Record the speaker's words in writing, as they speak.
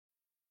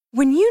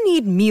When you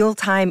need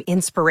mealtime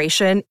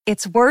inspiration,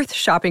 it's worth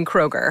shopping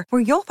Kroger,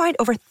 where you'll find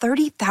over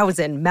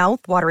 30,000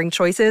 mouth-watering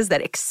choices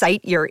that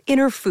excite your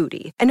inner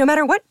foodie. And no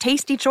matter what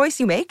tasty choice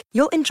you make,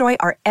 you'll enjoy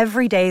our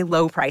everyday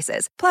low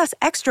prices, plus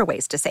extra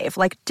ways to save,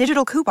 like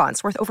digital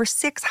coupons worth over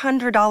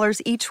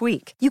 $600 each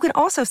week. You can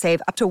also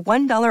save up to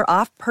 $1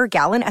 off per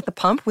gallon at the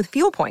pump with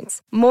fuel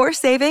points. More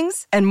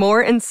savings and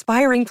more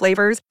inspiring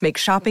flavors make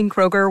shopping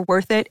Kroger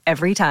worth it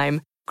every time.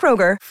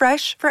 Kroger,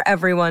 fresh for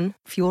everyone.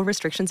 Fuel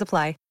restrictions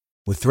apply.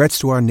 With threats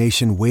to our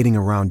nation waiting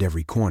around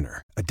every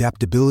corner,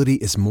 adaptability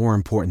is more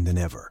important than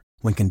ever.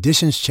 When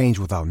conditions change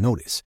without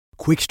notice,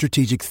 quick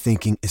strategic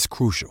thinking is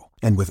crucial.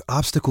 And with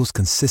obstacles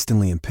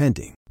consistently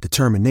impending,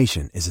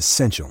 determination is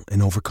essential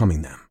in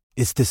overcoming them.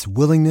 It's this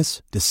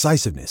willingness,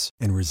 decisiveness,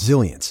 and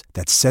resilience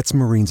that sets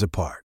Marines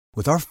apart.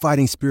 With our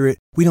fighting spirit,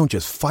 we don't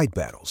just fight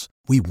battles,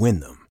 we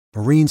win them.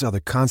 Marines are the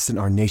constant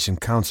our nation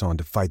counts on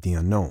to fight the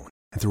unknown.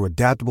 And through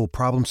adaptable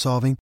problem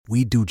solving,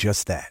 we do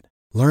just that.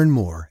 Learn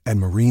more at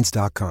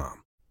marines.com.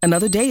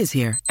 Another day is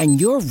here,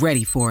 and you're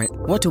ready for it.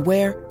 What to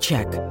wear?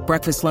 Check.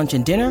 Breakfast, lunch,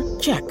 and dinner?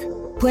 Check.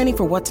 Planning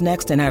for what's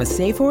next and how to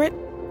save for it?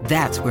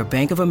 That's where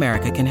Bank of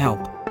America can help.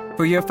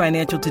 For your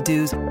financial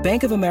to-dos,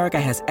 Bank of America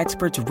has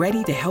experts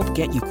ready to help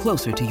get you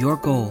closer to your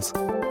goals.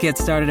 Get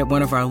started at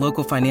one of our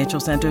local financial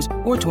centers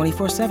or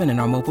 24/7 in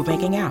our mobile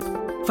banking app.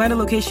 Find a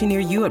location near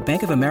you at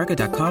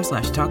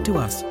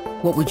bankofamerica.com/talktous.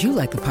 What would you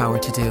like the power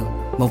to do?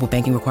 Mobile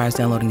banking requires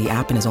downloading the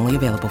app and is only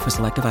available for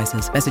select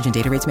devices. Message and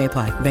data rates may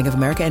apply. Bank of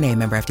America N.A.,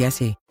 member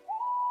FDIC.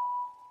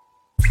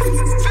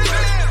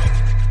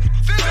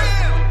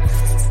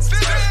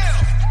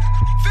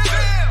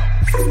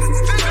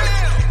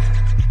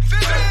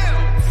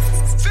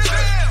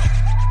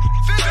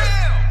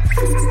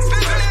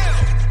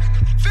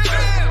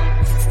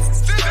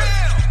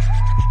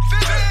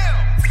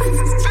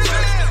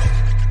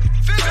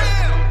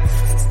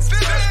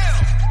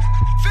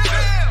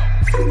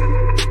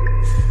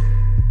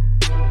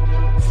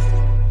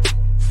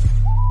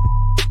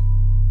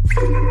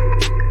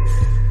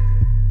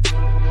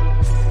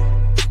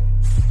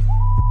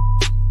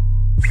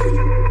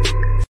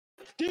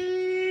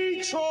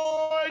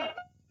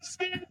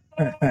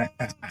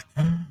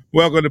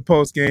 Welcome to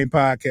Post Game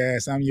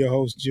Podcast. I'm your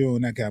host,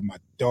 June. I got my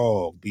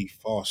dog, B.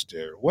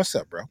 Foster. What's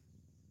up, bro?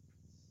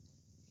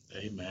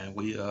 Hey, man,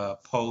 we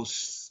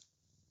post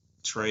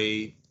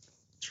trade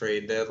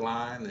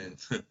deadline and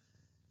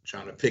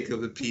trying to pick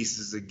up the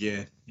pieces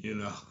again, you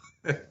know.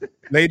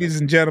 Ladies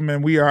and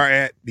gentlemen, we are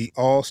at the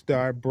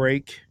All-Star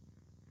break.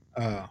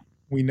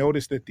 We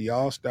noticed that the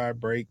All-Star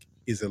break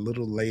is a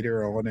little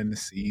later on in the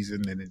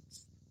season than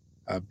it's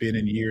been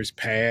in years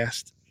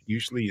past.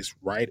 Usually it's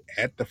right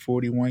at the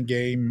 41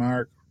 game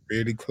mark,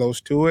 really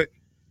close to it.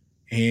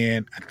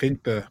 And I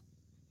think the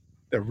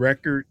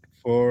record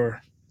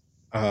for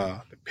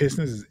the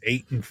Pistons is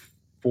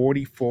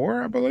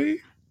 8-44, I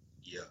believe.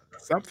 Yeah.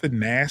 Something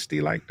nasty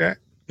like that.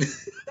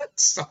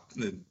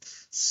 Something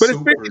But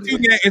it's 52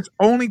 games. It's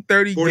only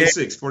 30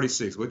 games.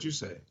 46. What'd you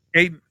say?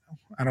 8,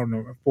 I don't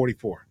know,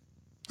 44.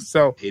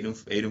 So 8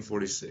 and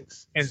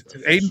 46. It's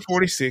 8 and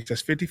 46.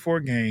 That's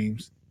 54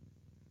 games.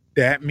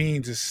 That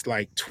means it's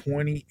like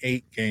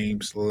 28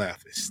 games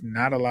left. It's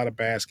not a lot of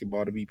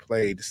basketball to be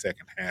played the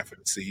second half of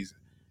the season.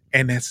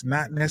 And that's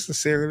not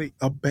necessarily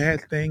a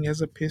bad thing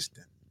as a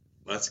Piston.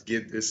 Let's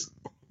get this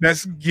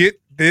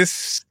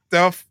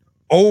stuff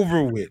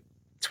over with.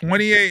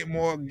 28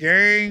 more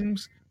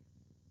games.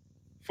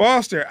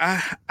 Foster,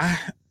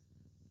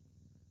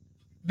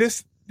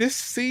 this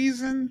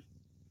season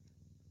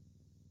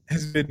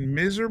has been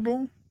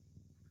miserable.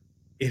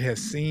 It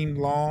has seemed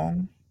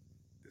long.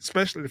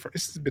 Especially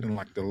this has been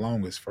like the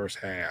longest first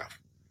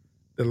half,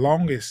 the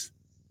longest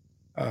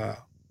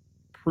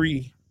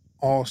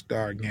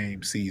pre-All-Star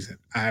game season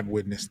I've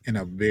witnessed in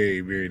a very,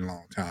 very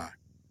long time,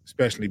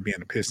 especially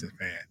being a Pistons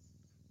fan,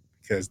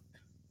 because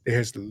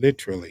there's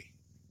literally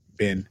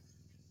been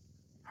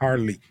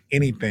hardly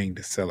anything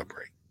to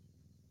celebrate.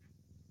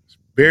 It's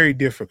very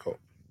difficult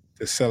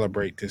to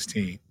celebrate this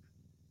team.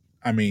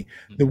 I mean,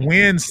 the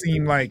wins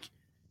seem like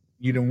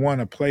you done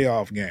won a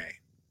playoff game,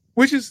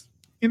 which is,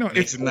 you know,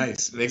 makes it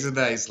nice.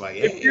 Like,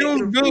 hey, it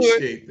feels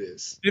good.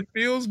 This. It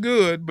feels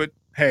good, but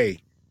hey,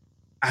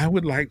 I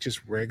would like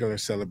just regular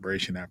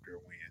celebration after a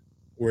win,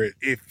 where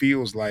it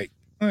feels like,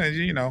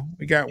 you know,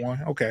 we got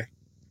one. Okay,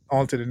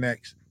 on to the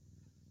next.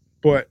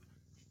 But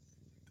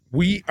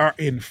we are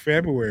in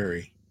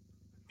February,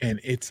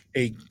 and it's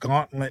a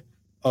gauntlet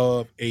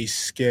of a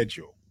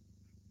schedule,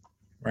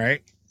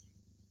 right?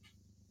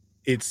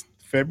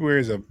 February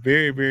is a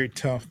very, very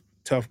tough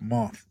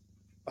month.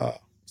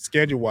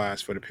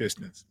 Schedule-wise for the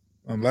Pistons.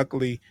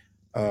 Luckily,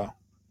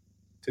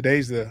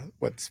 today's the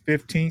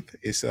 15th.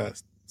 It's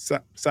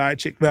Side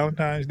Chick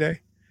Valentine's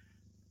Day,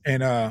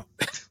 and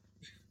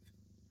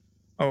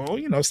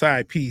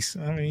side piece.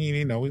 I mean,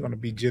 you know, we're gonna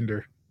be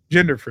gender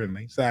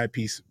friendly. Side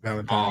piece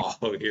Valentine's.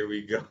 Oh, here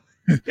we go.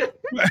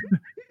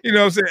 You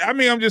know what I'm saying? I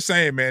mean, I'm just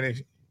saying, man.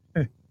 If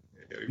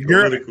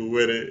political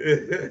with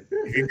it.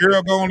 If your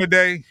girl going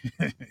today,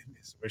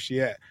 that's where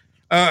she at.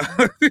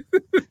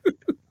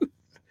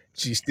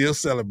 She's still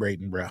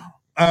celebrating, bro.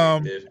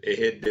 It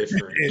hit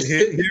different. It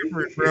hit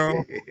different,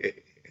 bro.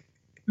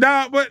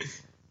 No,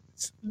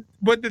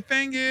 but the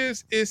thing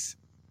is, it's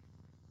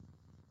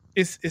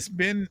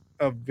been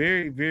a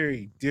very,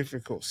 very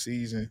difficult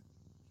season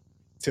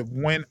to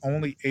win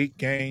only 8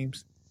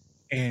 games.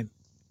 And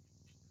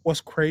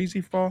what's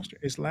crazy, Foster,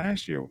 is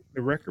last year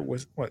the record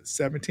was what,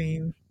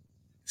 17-65?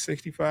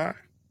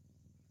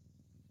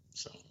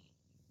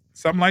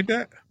 Something like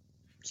that.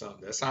 So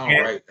that sounds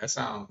right. That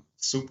sounds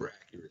super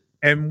accurate.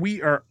 And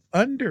we are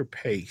under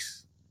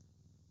pace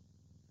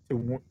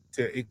to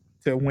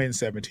win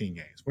 17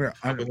 games.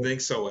 I would think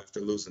so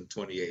after losing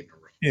 28 in a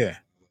row. Yeah.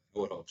 I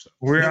would hope so.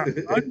 We're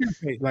under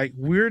pace. Like,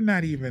 we're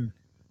not even,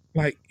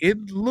 like,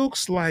 it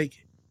looks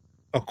like,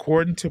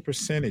 according to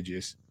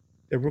percentages,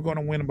 that we're going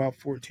to win about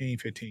 14,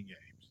 15 games.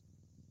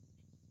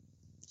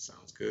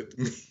 Sounds good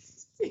to me.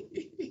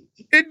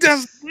 It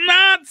does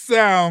not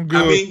sound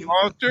good, I mean,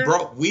 Foster.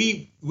 bro,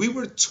 we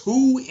were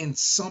 2 and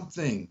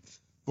something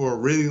for a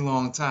really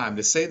long time.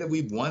 To say that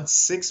we won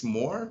 6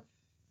 more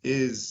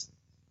is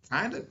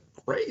kind of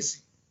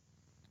crazy.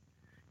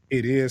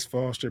 It is,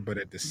 Foster, but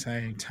at the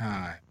same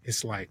time,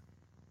 it's like,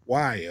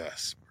 why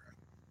us,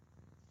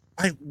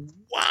 bro? Like,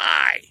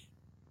 why?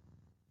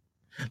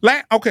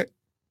 Like, okay,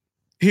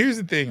 here's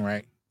the thing,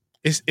 right?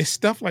 It's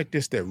stuff like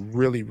this that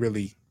really,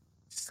 really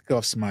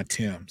scuffs my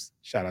Timbs.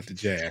 Shout out to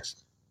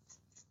Jazz.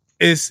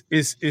 It's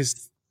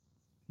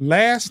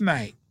last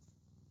night,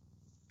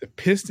 the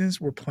Pistons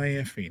were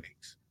playing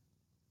Phoenix.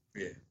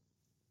 Yeah.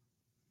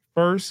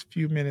 First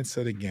few minutes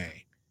of the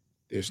game,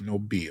 there's no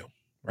Beal,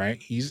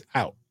 right? He's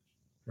out,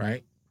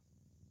 right?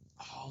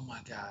 Oh my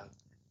God.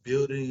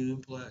 Beal didn't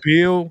even play.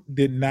 Beal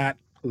did not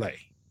play.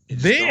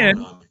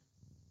 Then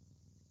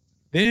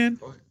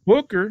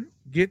Booker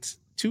gets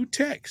 2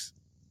 texts.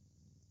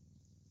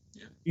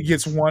 Yeah. He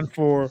gets one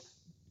for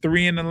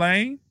 3 in the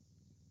lane.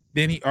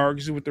 Then he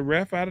argues with the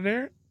ref out of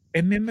there.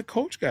 And then the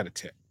coach got a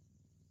text.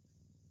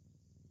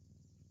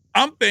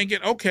 I'm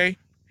thinking, okay,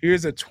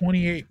 here's a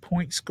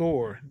 28-point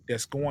score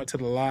that's going to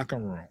the locker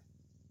room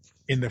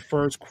in the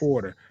first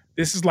quarter.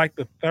 This is like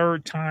the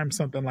 3rd time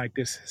something like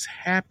this has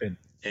happened.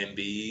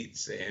 Embiid.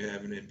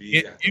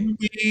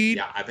 Embiid.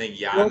 Yeah, I think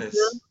Giannis.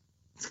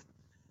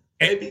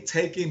 Maybe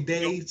taking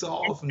days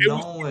off,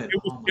 knowing.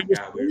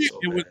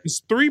 It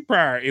was 3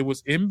 prior. It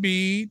was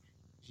Embiid,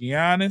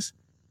 Giannis,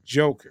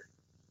 Joker.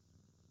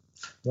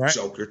 Right?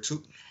 Joker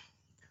too.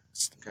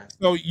 Okay.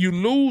 So you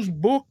lose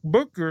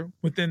Booker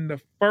within the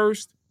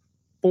first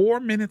 4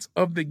 minutes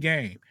of the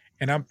game.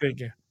 And I'm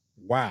thinking,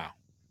 wow,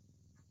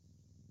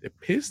 the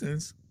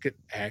Pistons could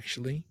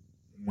actually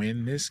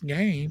win this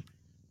game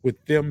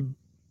with them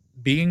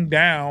being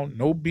down.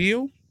 No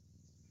Beal,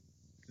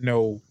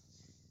 no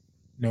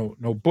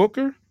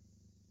Booker.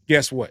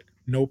 Guess what?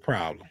 No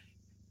problem.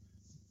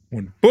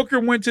 When Booker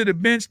went to the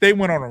bench, they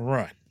went on a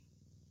run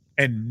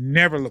and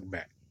never looked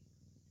back.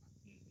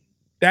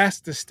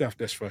 That's the stuff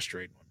that's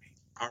frustrating with me.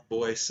 Our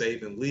boy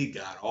Saban Lee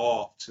got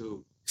off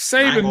too.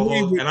 Saban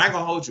Lee, and I ain't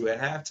gonna hold you at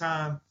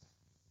halftime.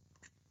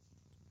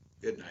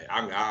 Good night.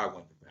 I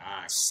went to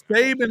bed.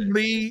 Saban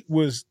Lee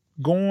was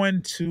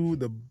going to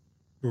the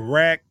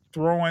rack,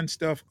 throwing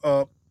stuff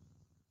up,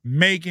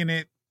 making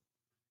it.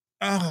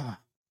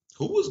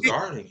 Who was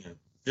guarding him?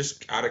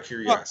 Just out of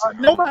curiosity.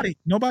 Nobody,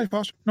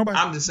 Foster. Nobody.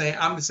 I'm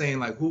just saying,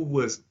 like, who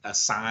was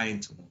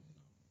assigned to him?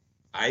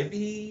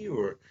 Ivy,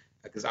 or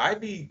because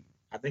Ivy,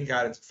 I think,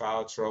 got into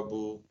foul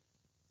trouble.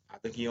 I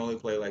think he only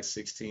played like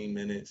 16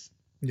 minutes.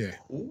 Yeah.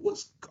 Who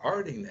was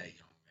guarding that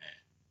young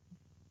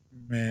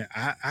man? Man,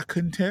 I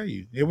couldn't tell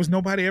you. There was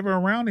nobody ever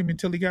around him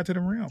until he got to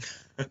the rim.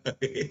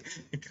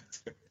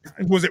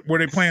 Were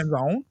they playing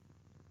zone?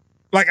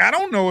 Like, I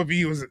don't know if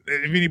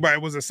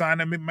anybody was assigned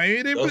him.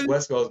 Maybe those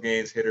West Coast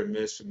games hit or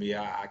miss for me.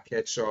 I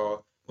catch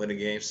y'all when the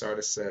game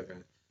started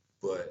 7.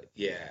 But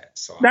yeah,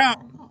 so now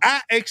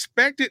I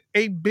expected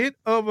a bit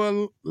of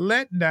a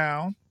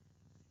letdown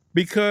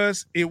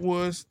because it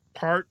was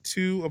part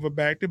 2 of a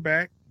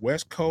back-to-back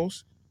West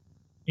Coast.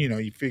 You know,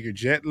 you figure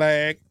jet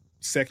lag,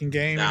 second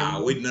game.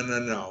 No.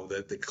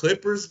 The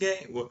Clippers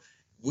game. Well,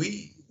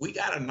 we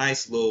got a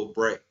nice little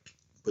break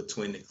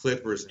between the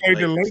Clippers and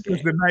the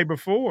Lakers the night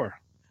before.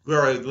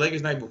 Well, the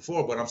Lakers night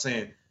before, but I'm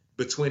saying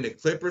between the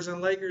Clippers and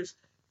Lakers,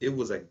 it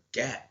was a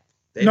gap.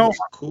 Was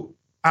cool.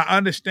 I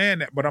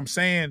understand that, but I'm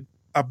saying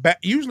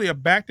usually a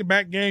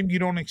back-to-back game, you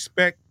don't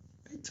expect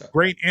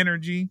great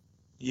energy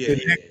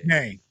the next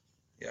game.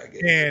 Yeah, I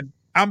get and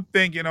I'm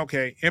thinking,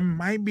 okay, it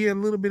might be a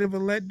little bit of a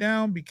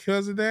letdown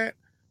because of that,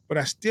 but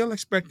I still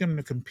expect them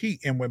to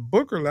compete. And when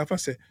Booker left, I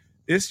said,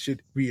 this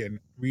should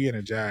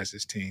re-energize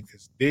this team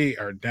because they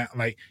are down.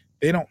 Like,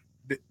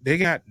 they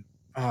got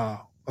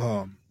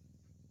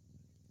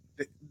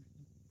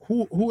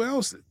who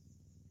else?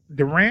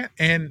 Durant,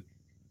 and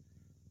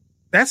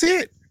that's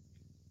it.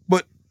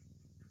 But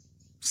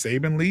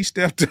Saban Lee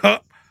stepped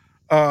up.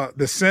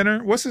 The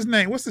center, what's his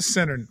name? What's the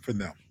center for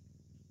them?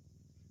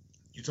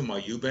 You talking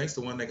about Eubanks,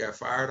 the one that got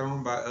fired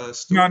on by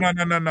Stewart?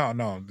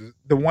 No.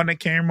 The one that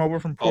came over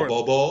from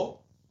Portland.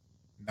 Bobo?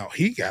 No,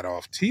 he got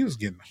off. He was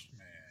getting, man.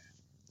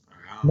 All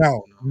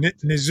No, no.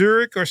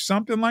 Zurich or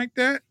something like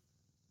that.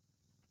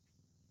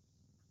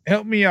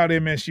 Help me out,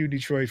 MSU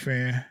Detroit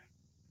fan.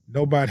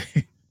 Nobody.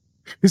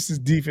 This is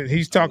defense.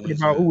 He's No talking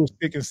wings, about who man. was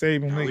picking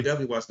Saban No, we Lee.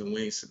 definitely watch the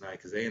Wings tonight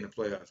because they in the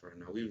playoffs right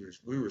now.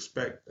 We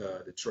respect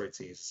Detroit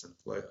teams that's in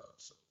the playoffs.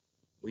 So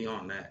we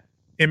on that.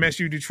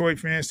 MSU Detroit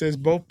fan says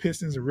both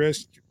Pistons and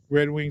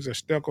Red Wings are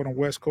stuck on a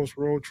West Coast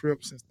road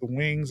trip since the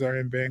Wings are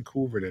in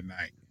Vancouver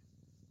tonight.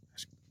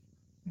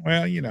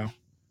 Well,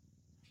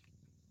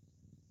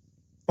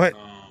 but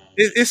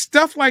it's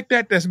stuff like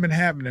that that's been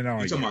happening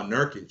all You year. talking about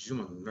Nurkic? You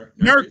talking about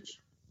Nurkic?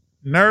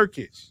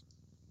 Nurkic.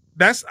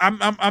 That's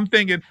I'm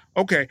thinking.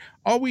 Okay,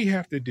 all we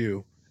have to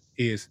do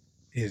is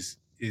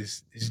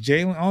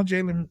Jalen. All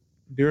Jalen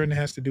Duren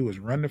has to do is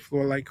run the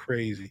floor like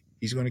crazy.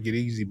 He's going to get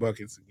easy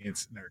buckets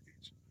against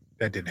Nurkic.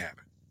 That didn't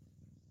happen.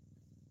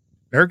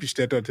 Nurkic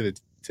stepped up to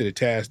the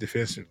task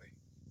defensively.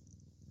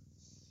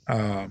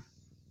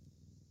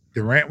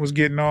 Durant was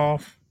getting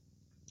off.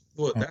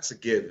 Well, that's a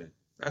given.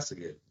 That's a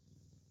given.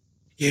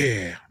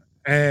 Yeah,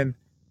 and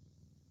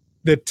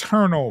the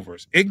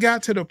turnovers. It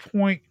got to the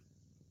point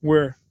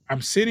where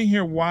I'm sitting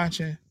here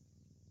watching,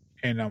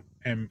 and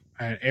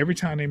every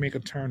time they make a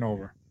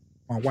turnover,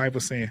 my wife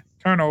was saying,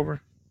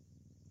 "Turnover,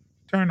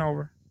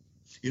 turnover."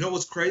 You know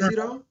what's crazy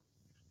though?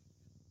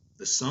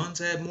 The Suns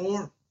had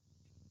more.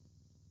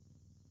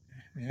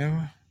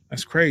 Yeah,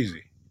 that's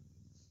crazy.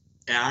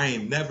 And I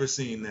ain't never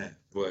seen that.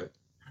 But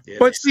yeah,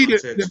 But the see,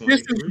 Suns the had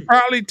Pistons 23.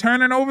 probably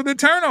turning over the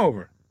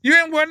turnover. You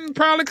wasn't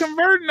probably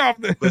converting off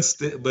the.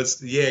 But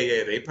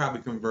yeah, they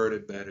probably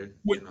converted better.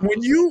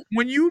 When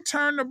you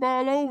turn the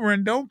ball over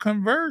and don't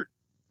convert,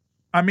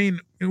 I mean,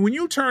 when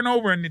you turn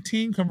over and the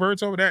team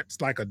converts over, that's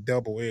like a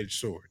double-edged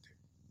sword.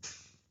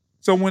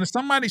 So when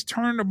somebody's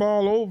turning the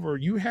ball over,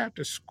 you have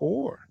to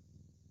score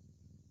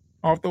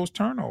off those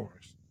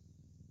turnovers.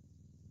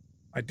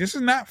 Like, this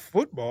is not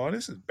football.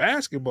 This is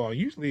basketball.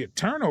 Usually a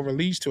turnover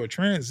leads to a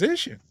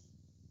transition.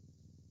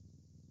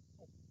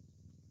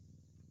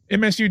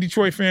 MSU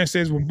Detroit fan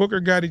says, when Booker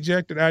got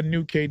ejected, I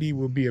knew KD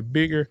would be a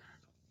bigger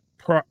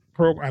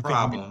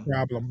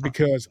problem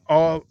because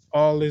all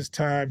his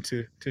time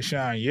to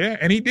shine. Yeah,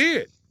 and he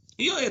did.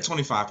 He only had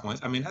 25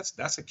 points. I mean,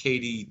 that's a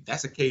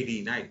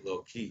KD night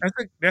low key.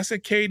 That's a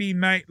KD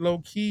night low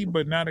key,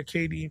 but not a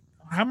KD.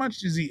 How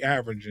much is he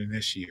averaging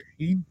this year?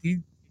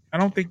 I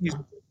don't think he's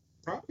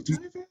probably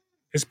 25.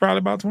 It's probably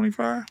about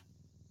 25.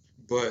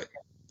 But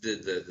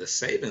the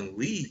Saban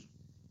Lee,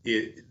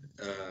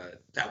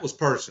 that was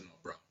personal,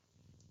 bro.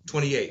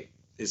 28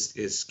 is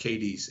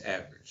KD's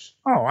average.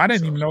 Oh, I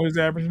didn't even know he was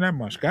averaging that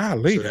much.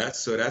 Golly. So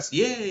that's that's a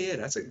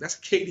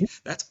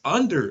KD. That's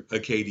under a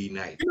KD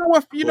night. You know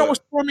what? What's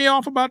throwing me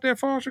off about that,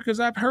 Foster?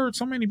 Because I've heard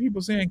so many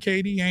people saying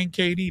KD ain't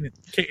KD.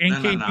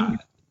 Nah.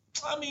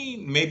 I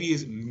mean,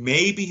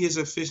 maybe his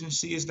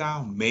efficiency is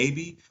down,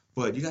 maybe,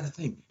 but you got to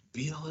think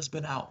Beal has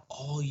been out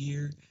all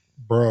year.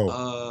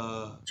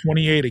 Bro,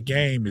 28 a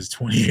game is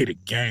 28 a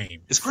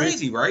game. It's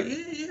crazy, right?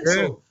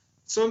 Yeah.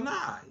 So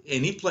nah,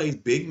 and he plays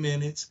big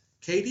minutes.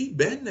 KD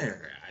been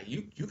there.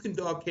 You can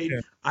dog KD. Yeah.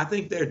 I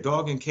think they're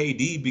dogging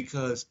KD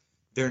because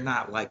they're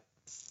not like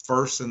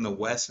first in the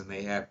West and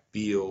they have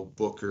Beal,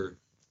 Booker,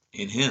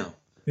 and him.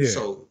 Yeah.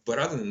 So, but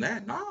other than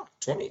that,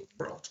 28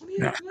 points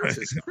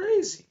is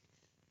crazy.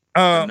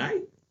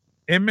 Night.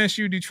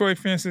 MSU Detroit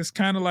fans is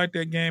kind of like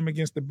that game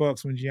against the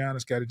Bucks when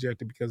Giannis got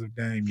ejected because of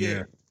Dame.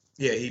 Yeah,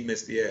 he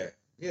missed. Yeah.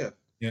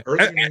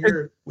 Earlier in the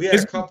year, we had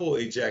a couple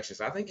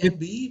ejections. I think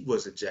Embiid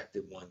was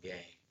ejected one game.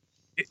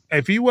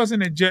 If he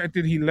wasn't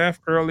ejected, he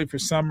left early for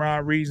some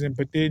odd reason.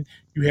 But then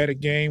you had a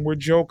game where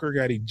Joker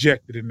got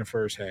ejected in the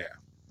first half.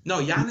 No,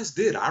 Giannis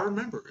did. I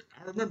remember it.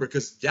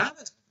 Because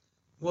Giannis.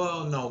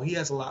 Well, no, he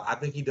has a lot. I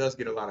think he does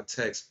get a lot of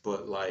texts,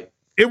 but like.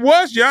 It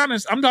was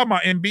Giannis. I'm talking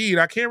about Embiid.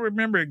 I can't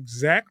remember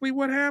exactly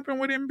what happened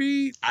with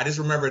Embiid. I just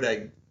remember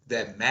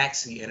that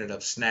Maxey ended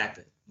up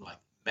snapping. Like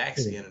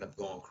Maxey ended up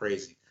going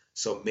crazy.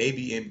 So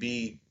maybe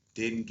Embiid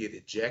didn't get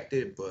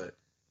ejected, but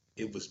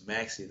it was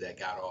Maxey that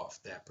got off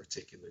that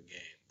particular game.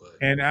 But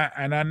and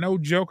I know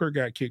Joker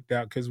got kicked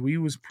out because we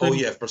was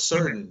for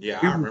certain. Yeah,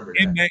 I remember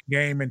in that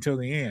game until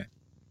the end.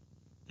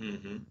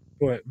 Mm-hmm.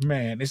 But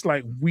man, it's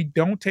like we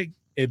don't take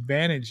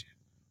advantage.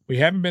 We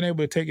haven't been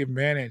able to take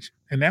advantage,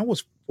 and that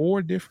was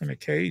 4 different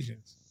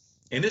occasions.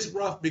 And it's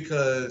rough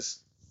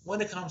because when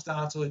it comes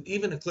down to it,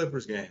 even the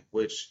Clippers game,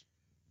 which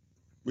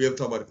we haven't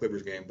talked about the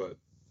Clippers game, but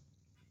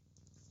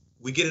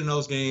we get in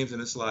those games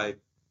and it's like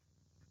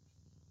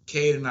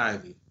Cade and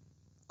Ivy,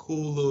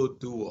 cool little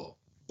duo.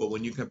 But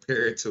when you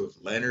compare it to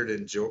Leonard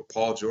and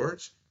Paul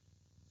George,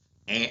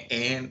 and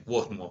it's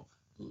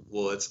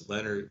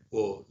Leonard.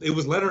 Well, it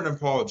was Leonard and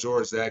Paul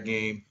George that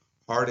game.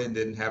 Harden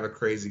didn't have a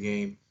crazy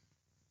game.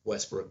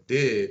 Westbrook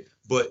did,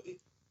 but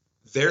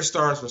their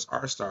stars was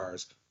our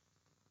stars.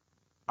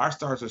 Our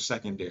stars are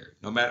secondary.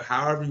 No matter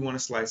however you want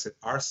to slice it,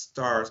 our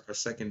stars are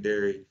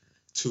secondary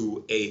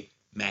to a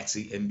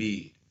Maxey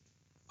Embiid,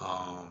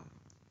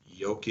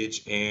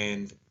 Jokic,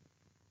 and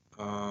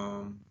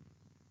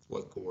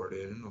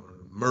Gordon or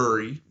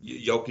Murray.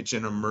 Jokic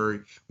and a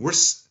Murray.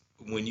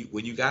 When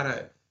you got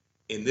a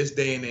in this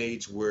day and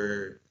age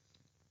where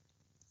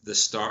the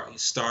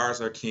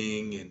stars are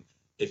king, and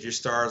if your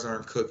stars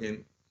aren't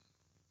cooking,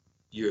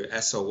 you're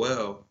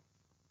SOL.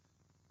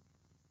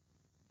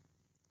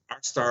 Our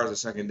stars are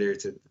secondary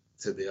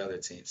to the other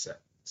team's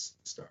stars.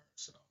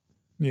 So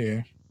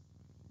Yeah.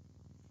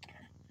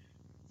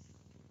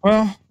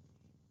 Well,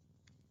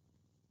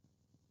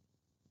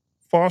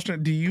 Foster,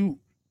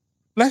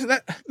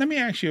 let me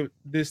ask you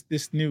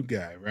this new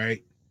guy,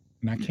 right?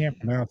 And I can't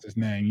pronounce his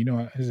name. You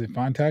know, is it which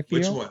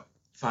Fontecchio? one?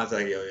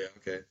 Fontecchio, yeah,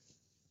 okay.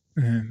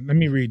 Let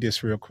me read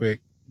this real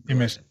quick. Go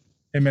ahead.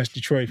 MS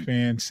Detroit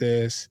fan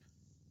says,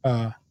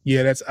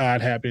 yeah, that's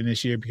odd happening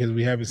this year because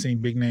we haven't seen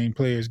big name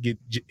players get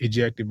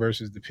ejected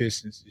versus the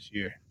Pistons this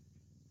year.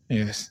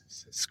 Yes,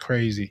 it's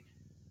crazy.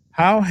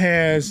 How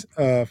has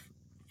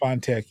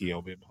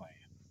Fontecchio been playing?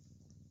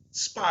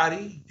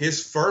 Spotty.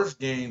 His first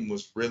game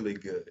was really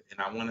good,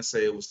 and I want to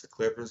say it was the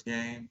Clippers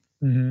game.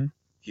 Mm-hmm.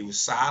 He was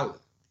solid.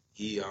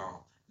 He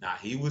now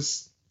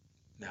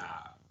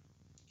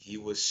he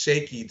was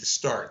shaky to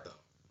start though.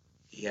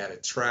 He had a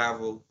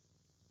travel.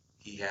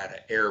 He had an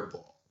air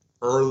ball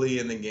early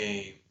in the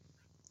game,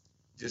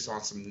 just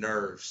on some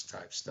nerves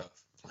type stuff.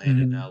 Playing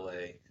in Mm-hmm.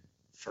 LA,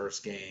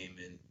 first game,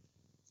 and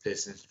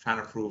Pistons trying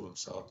to prove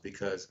himself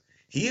because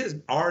he has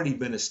already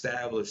been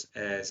established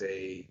as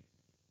a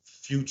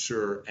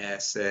future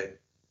asset.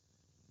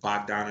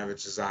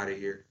 Bogdanovich is out of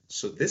here,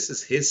 so this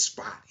is his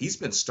spot. He's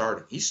been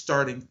starting. He's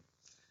starting.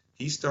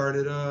 He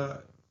started.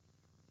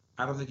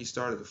 I don't think he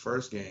started the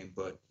first game,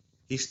 but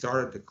he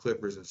started the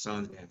Clippers and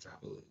Suns games, I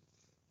believe.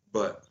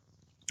 But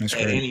That's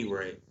at crazy. any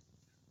rate,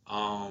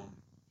 um,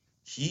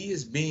 he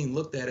is being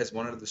looked at as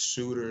one of the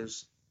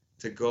shooters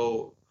to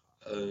go,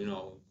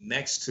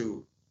 next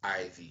to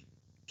Ivy,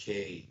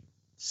 K,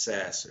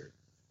 Sasser.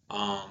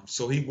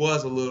 So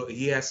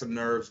he had some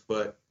nerves,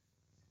 but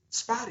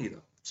spotty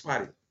though,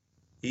 spotty.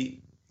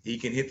 He he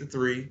can hit the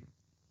three,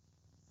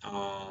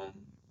 um,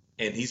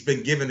 and he's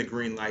been given the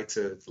green light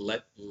to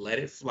let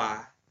it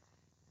fly.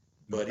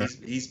 But Okay.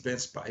 he's been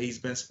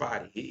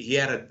spotty. He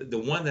had the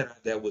one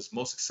that was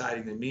most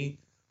exciting to me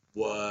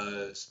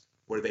was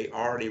where they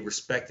already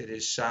respected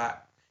his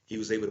shot. He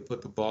was able to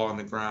put the ball on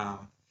the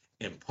ground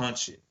and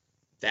punch it.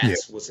 Yeah.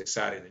 That's what's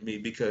exciting to me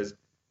because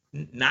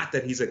not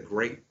that he's a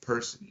great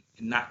person,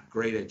 not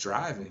great at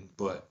driving,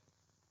 but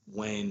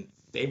when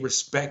they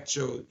respect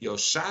your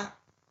shot,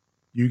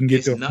 You can get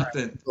it's those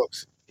nothing.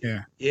 books.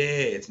 Yeah. Yeah,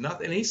 it's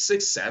nothing. And he's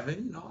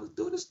 6'7", this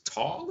dude is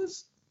tall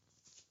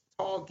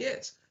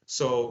gets.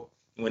 So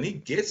when he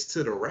gets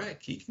to the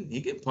rack, he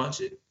can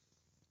punch it.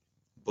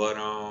 But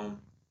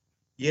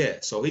yeah,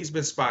 so he's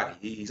been spotty.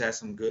 He's had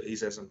some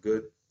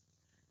good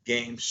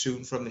games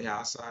shooting from the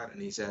outside,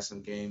 and he's had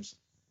some games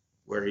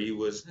where he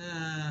was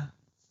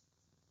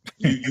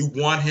you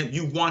want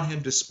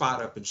him to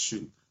spot up and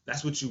shoot.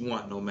 That's what you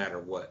want no matter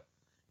what.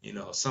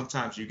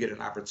 Sometimes you get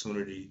an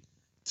opportunity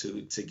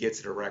to get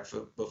to the rack,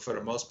 but for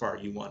the most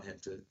part, you want him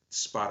to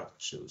spot up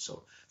and shoot.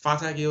 So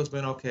Fontecchio's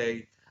been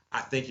okay.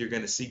 I think you're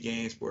going to see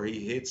games where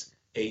he hits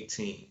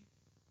 18,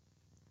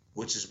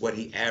 which is what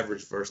he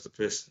averaged versus the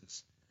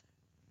Pistons.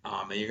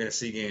 And you're going to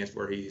see games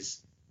where he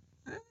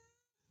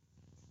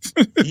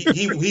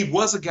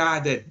was a guy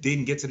that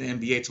didn't get to the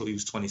NBA till he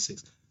was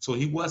 26. So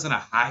he wasn't a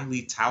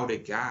highly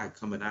touted guy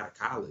coming out of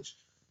college.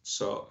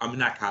 So I mean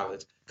not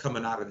college,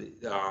 coming out of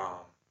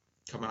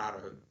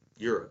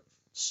Europe.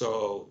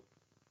 So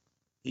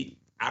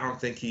I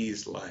don't think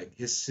he's like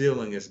his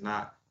ceiling is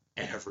not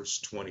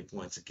average 20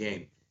 points a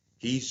game.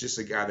 He's just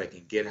a guy that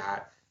can get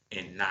hot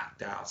and knock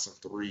down some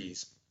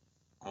threes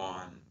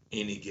on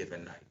any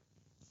given night.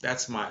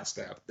 That's my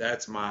step.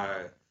 That's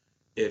my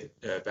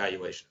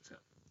evaluation of him.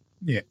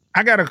 Yeah.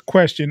 I got a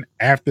question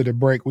after the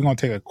break. We're gonna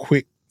take a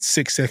quick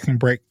 6-second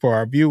break for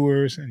our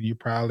viewers and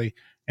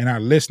and our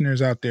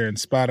listeners out there in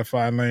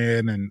Spotify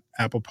land and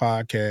Apple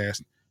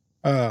Podcast.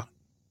 Uh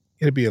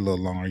it'll be a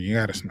little longer. You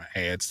got some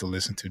ads to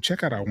listen to.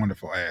 Check out our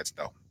wonderful ads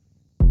though.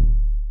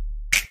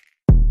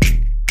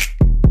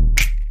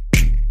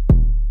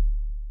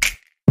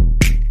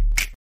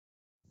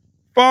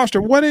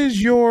 Foster, what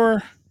is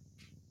your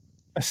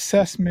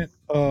assessment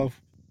of?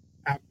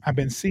 I've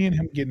been seeing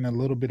him getting a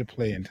little bit of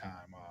playing time.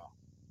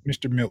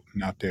 Mr.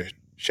 Milton out there,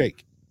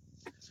 Shake.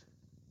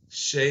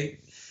 Shake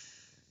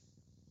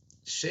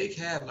Shake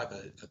had like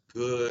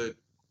a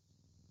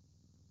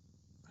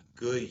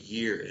good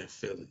year in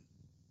Philly,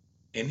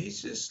 and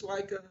he's just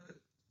like a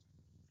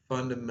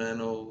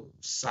fundamental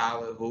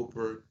solid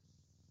hooper.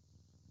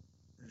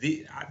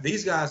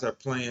 These guys are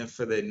playing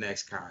for their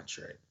next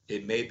contract.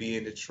 It may be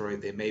in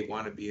Detroit. They may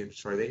want to be in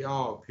Detroit. They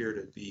all appear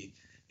to be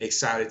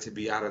excited to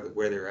be out of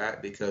where they're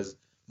at because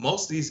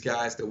most of these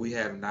guys that we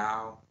have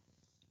now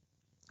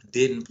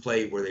didn't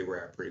play where they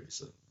were at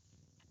previously.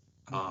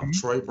 Mhm.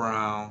 Troy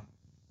Brown,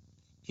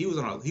 he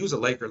was a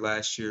Laker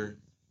last year.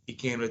 He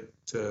came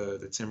to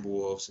the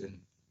Timberwolves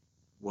and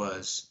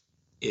was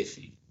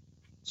iffy.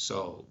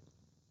 So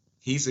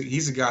he's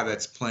a guy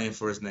that's playing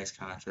for his next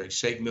contract.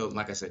 Shake Milton,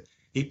 like I said,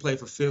 he played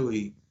for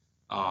Philly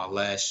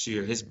last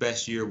year. His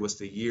best year was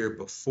the year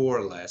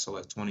before last, so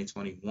like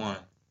 2021.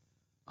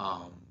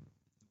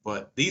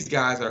 But these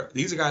guys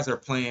are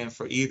playing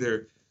for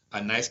either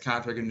a nice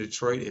contract in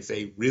Detroit if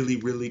they really,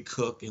 really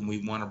cook and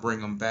we want to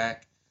bring them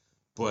back,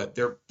 but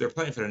they're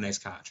playing for the next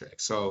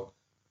contract. So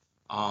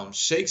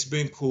Shake's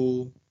been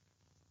cool,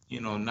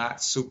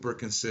 not super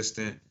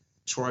consistent.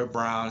 Troy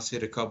Brown's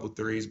hit a couple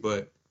threes,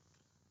 but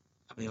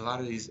I mean a lot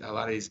of these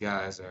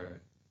guys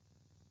are.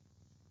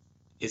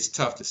 It's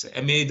tough to say.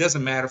 I mean, it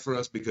doesn't matter for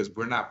us because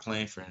we're not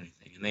playing for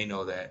anything, and they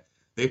know that.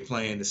 They're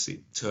playing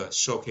to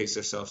showcase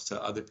themselves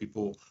to other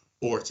people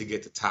or to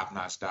get the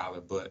top-notch dollar.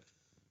 But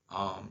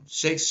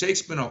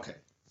Shake's been okay.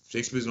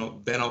 Shake's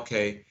been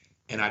okay,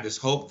 and I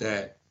just hope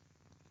that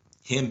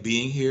him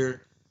being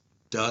here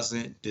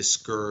doesn't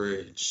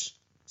discourage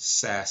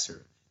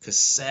Sasser. Because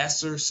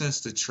Sasser,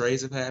 since the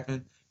trades have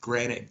happened,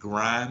 granted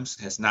Grimes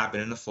has not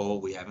been in the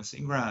fold. We haven't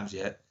seen Grimes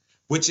yet,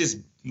 which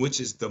is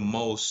the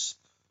most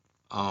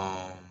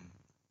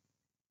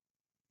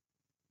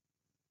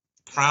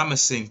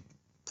promising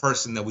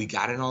person that we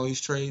got in all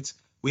these trades.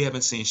 We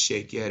haven't seen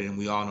Shake yet, and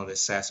we all know that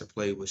Sasser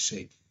played with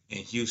Shake in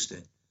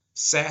Houston.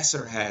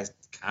 Sasser has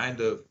kind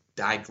of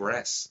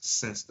digressed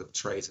since the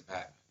trades have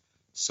happened.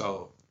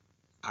 So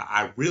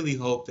I really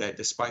hope that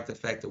despite the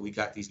fact that we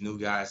got these new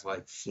guys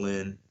like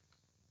Flynn,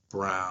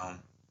 Brown,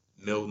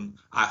 Milton,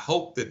 I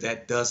hope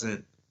that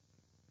doesn't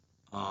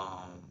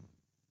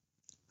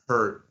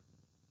hurt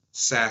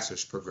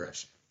Sasser's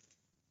progression.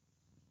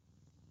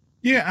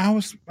 Yeah, I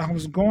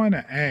was going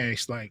to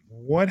ask, like,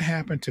 what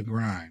happened to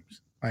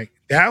Grimes? Like,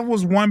 that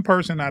was one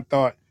person I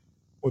thought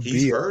would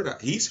He's be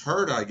hurt. He's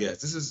hurt, I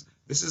guess.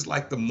 This is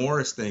like the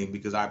Morris thing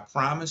because I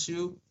promise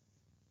you,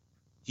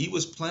 he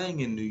was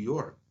playing in New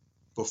York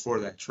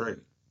before that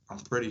trade. I'm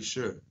pretty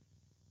sure,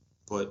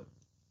 but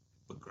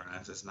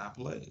Grimes has not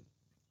played.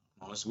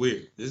 Oh, it's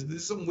weird.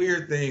 There's some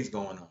weird things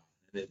going on,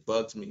 and it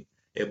bugs me.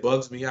 It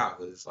bugs me out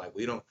because it's like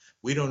we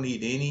don't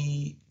need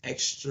any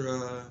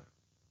extra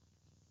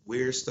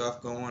weird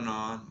stuff going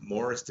on.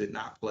 Morris did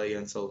not play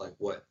until like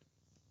what,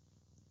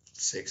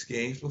 6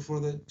 games before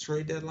the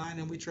trade deadline,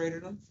 and we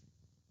traded him.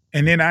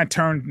 And then I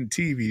turned the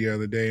TV the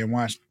other day and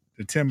watched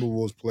the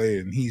Timberwolves play,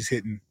 and he's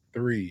hitting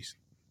threes.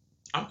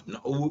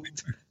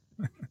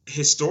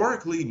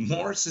 Historically,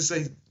 Morris is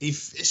a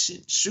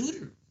efficient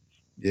shooter.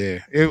 Yeah,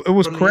 it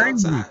was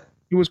crazy.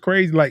 It was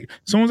crazy. Like,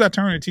 as soon as I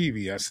turned the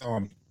TV, I saw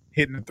him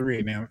hitting the three,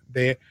 and now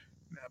they're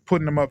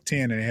putting them up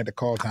 10, and they had to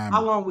call time.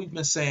 How long we've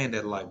been saying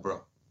that, like,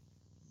 bro,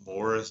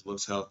 Morris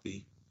looks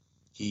healthy.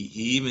 He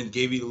even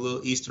gave you a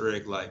little Easter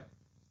egg, like,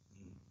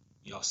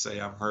 y'all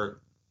say I'm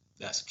hurt.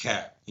 That's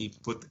cap. He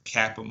put the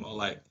cap on,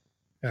 like.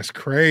 That's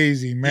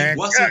crazy, man. He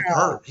wasn't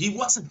hurt. He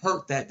wasn't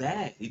hurt that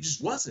bad. He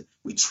just wasn't.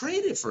 We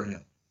traded for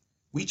him.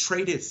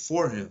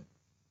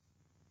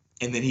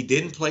 And then he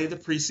didn't play the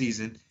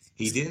preseason.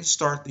 He didn't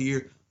start the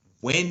year.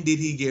 When did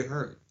he get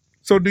hurt?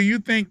 So do you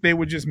think they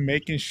were just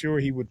making sure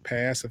he would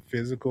pass a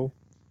physical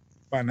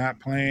by not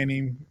playing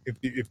him if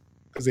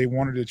because they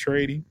wanted to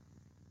trade him?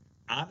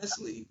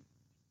 Honestly,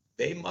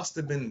 they must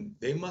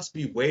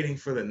be waiting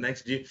for the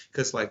next year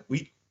because, like,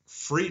 we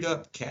freed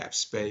up cap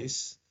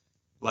space.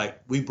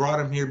 Like, we brought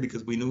him here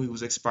because we knew he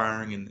was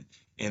expiring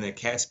and the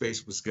cap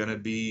space was going to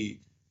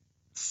be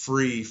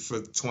free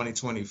for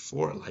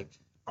 2024. Like,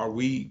 are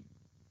we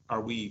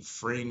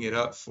freeing it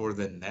up for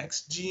the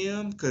next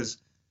GM? Because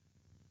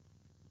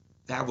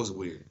that was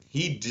weird.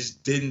 He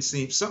just didn't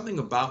seem something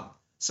about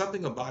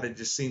it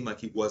just seemed like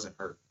he wasn't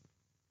hurt.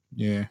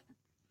 Yeah,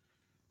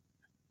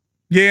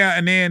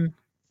 and then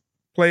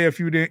play a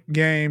few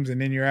games and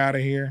then you're out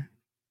of here.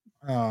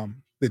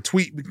 The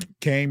tweet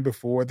came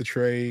before the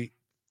trade.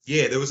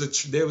 Yeah, there was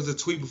a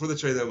tweet before the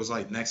trade that was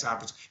like next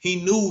opportunity.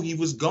 He knew he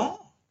was gone.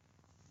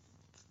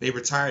 They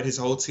retired. His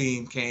whole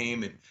team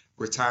came and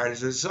retired.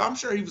 So I'm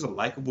sure he was a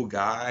likable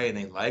guy and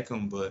they like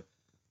him, but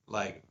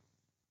like,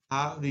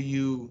 how do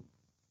you?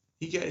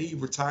 He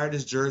retired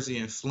his jersey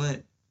in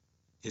Flint.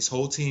 His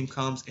whole team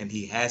comes and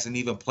he hasn't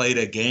even played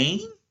a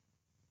game.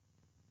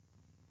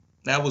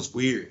 That was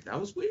weird. That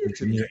was weird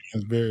to me. Yeah, it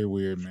was very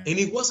weird, man. And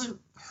he wasn't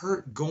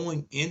hurt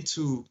going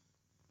into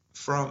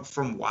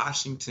from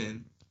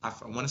Washington. I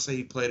want to say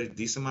he played a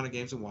decent amount of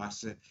games in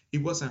Washington. He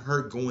wasn't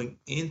hurt going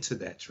into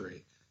that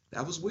trade.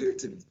 That was weird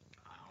to me.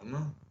 I don't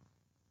know.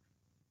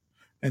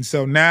 And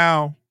so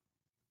now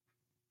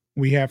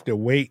we have to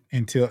wait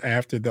until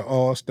after the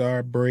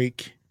All-Star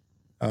break.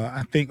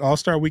 I think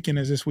All-Star weekend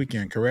is this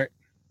weekend, correct?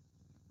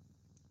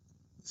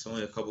 It's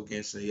only a couple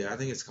games. Yeah, I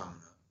think it's coming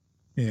up.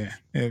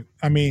 Yeah.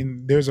 I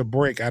mean, there's a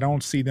break. I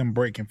don't see them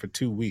breaking for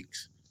 2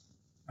 weeks.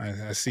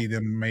 I see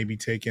them maybe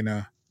taking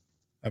a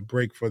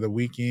break for the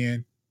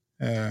weekend.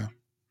 I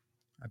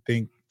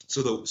think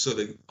so.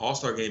 The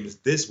All-Star game is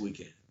this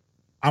weekend.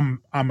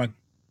 I'm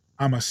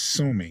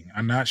assuming.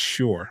 I'm not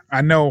sure.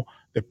 I know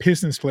the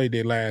Pistons played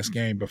their last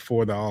game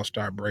before the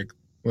All-Star break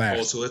last.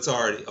 Oh, so it's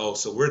already. Oh,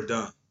 so we're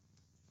done.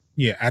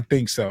 Yeah, I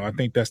think so. I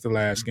think that's the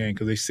last game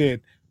because they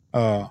said.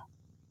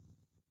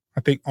 I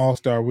think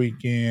All-Star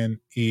weekend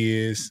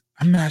is.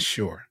 I'm not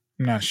sure.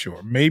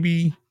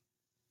 Maybe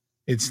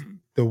it's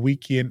the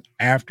weekend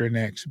after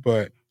next,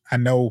 but I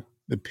know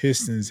the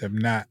Pistons have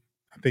not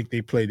think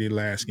they played their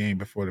last game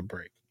before the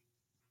break.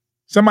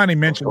 Somebody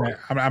mentioned that.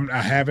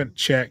 I haven't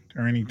checked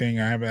or anything.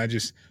 I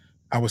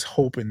was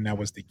hoping that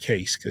was the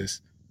case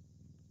because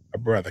a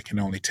brother can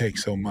only take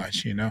so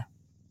much, you know.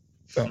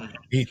 So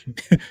need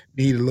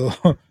need a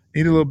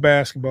little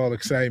basketball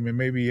excitement.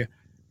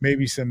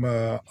 Maybe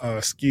some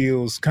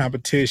skills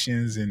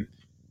competitions and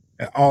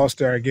an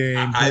all-star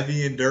game,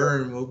 Ivy and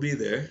Durham will be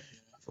there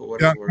for what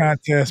it's dunk worth.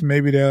 contest.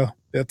 Maybe they'll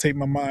take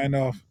my mind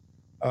off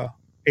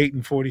 8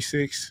 and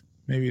 46.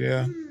 Maybe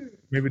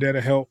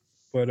that'll help.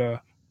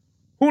 But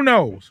who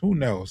knows? Who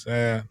knows?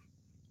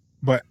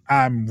 But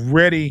I'm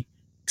ready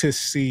to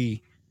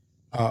see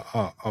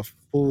a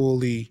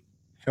fully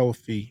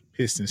healthy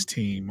Pistons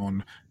team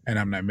on. And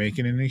I'm not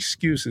making any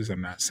excuses. I'm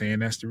not saying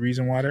that's the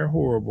reason why they're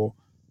horrible.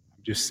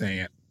 I'm just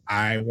saying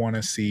I want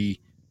to see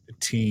the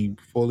team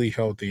fully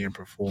healthy and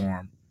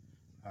perform.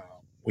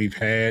 We've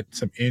had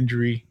some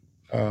injury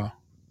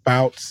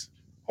bouts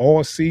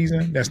all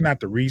season. That's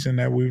not the reason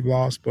that we've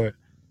lost, but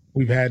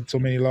we've had so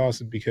many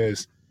losses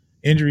because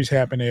injuries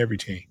happen to every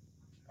team.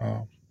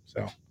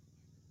 So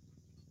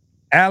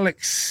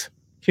Alex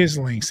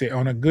Kisling said,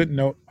 on a good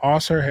note,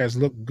 Oscar has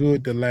looked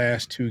good the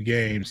last 2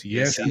 games.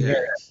 Yes, he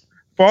has.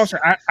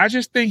 Foster, I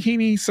just think he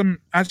needs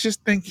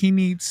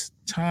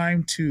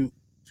time to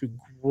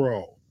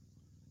grow.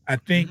 I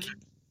think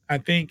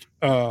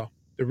the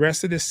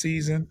rest of the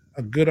season,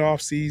 a good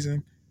off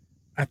season,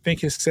 I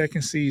think his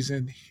second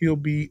season he'll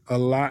be a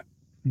lot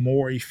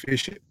more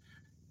efficient.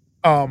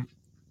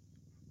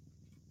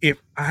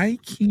 If I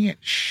can't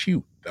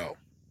shoot though,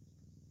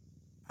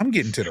 I'm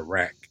getting to the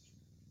rack.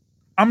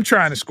 I'm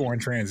trying to score in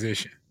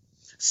transition.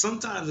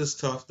 Sometimes it's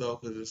tough though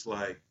because it's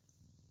like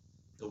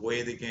the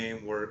way the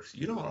game works.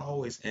 You don't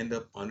always end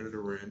up under the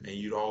rim, and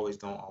you don't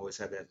always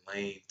have that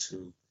lane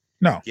to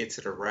No, get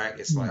to the rack.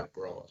 It's like,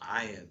 bro,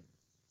 I am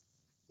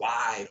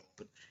wide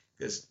open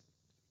because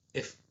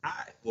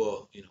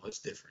it's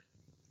different.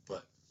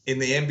 But in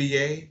the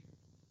NBA,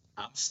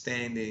 I'm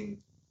standing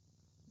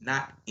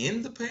not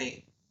in the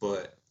paint,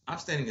 but I'm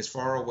standing as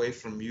far away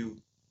from you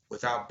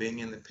without being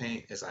in the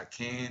paint as I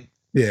can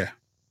yeah,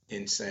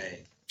 and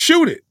saying,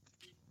 shoot it.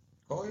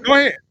 Go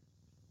ahead.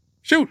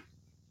 Shoot.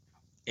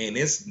 And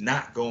it's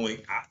not going.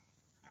 I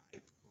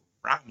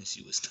promise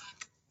you, it's not.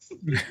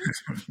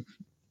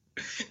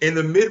 In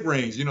the mid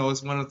range,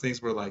 it's one of the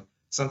things where like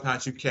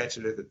sometimes you catch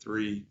it at the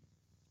 3.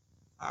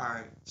 All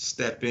right,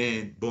 step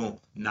in, boom.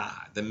 Nah,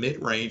 the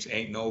mid range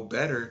ain't no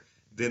better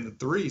than the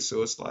 3,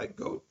 so it's like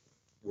go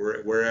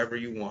wherever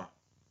you want.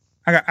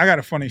 I got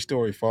a funny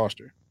story,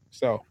 Foster.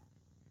 So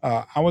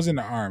I was in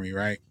the Army,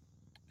 right?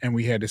 And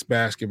we had this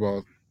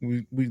basketball.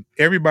 We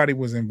everybody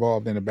was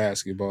involved in a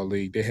basketball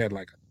league. They had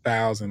like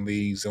 1,000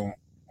 leagues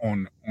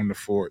on the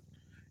fort.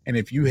 And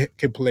if you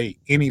could play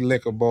any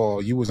lick of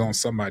ball, you was on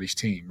somebody's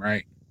team,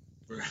 right?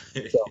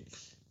 Right. So,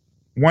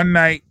 one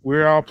night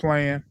we're all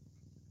playing,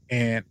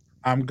 and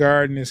I'm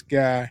guarding this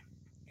guy,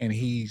 and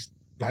he's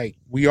like,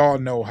 we all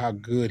know how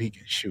good he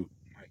can shoot.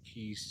 Like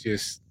he's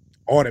just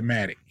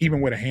automatic. Even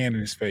with a hand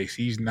in his face,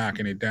 he's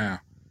knocking it down.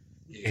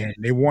 Yeah. And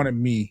they wanted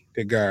me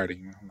to guard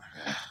him. I'm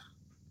like,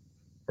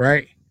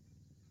 right?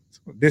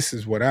 So this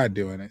is what I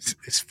do, and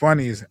it's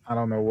funny as I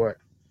don't know what.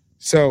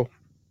 So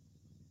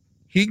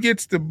he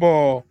gets the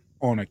ball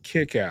on a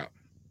kick out,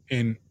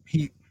 and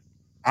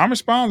I'm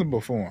responsible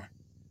for him.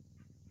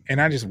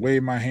 And I just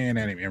wave my hand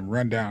at him and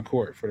run down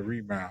court for the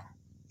rebound.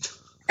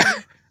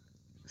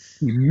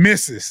 He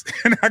misses,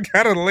 and I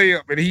got a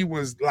layup, and he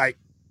was like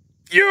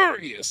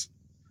furious.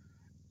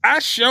 I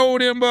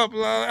showed him up.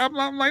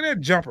 I'm like, that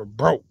jumper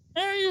broke.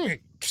 Man, you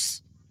ain't.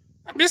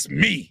 This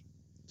me.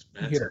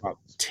 He hit about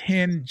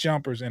 10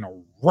 jumpers in a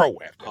row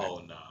after that.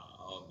 Oh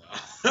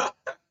no.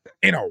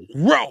 In a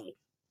row.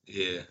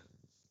 Yeah.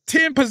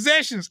 10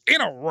 possessions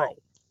in a row.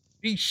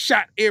 He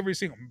shot every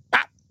single.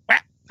 Bop,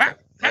 bop, bop,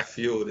 that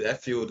fueled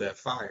that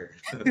fire.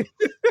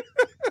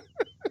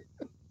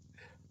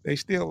 They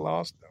still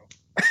lost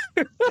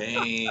though.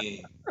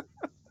 Dang.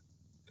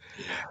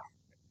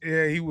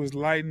 Yeah, he was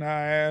lighting our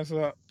ass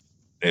up.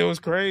 It was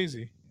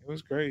crazy.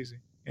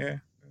 Yeah.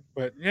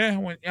 But yeah,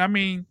 when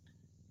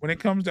it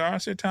comes to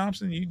Arthur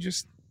Thompson, you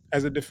just,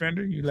 as a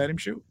defender, you let him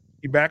shoot.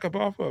 You back up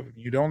off of him.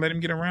 You don't let him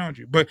get around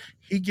you. But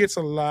he gets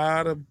a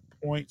lot of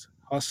points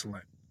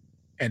hustling.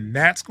 And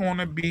that's going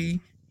to be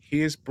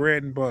his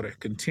bread and butter.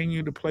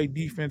 Continue to play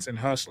defense and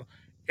hustle.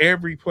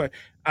 Every play.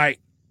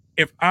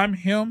 If I'm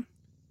him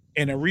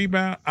in a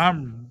rebound,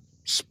 I'm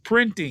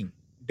sprinting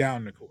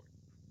down the court.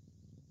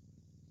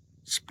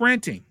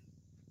 Sprinting.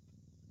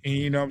 And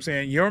you know what I'm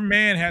saying? Your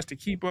man has to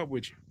keep up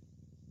with you.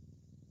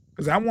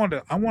 Because I want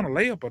to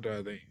lay up at the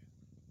other end.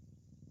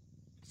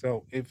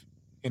 So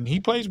and he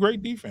plays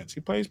great defense.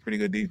 He plays pretty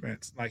good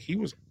defense. Like he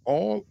was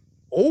all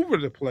over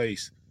the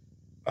place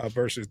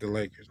versus the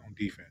Lakers on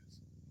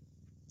defense.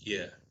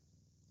 Yeah.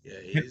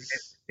 Yeah,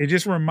 it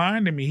just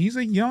reminded me he's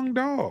a young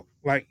dog.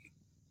 Like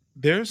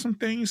there's some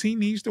things he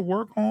needs to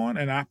work on,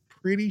 and I'm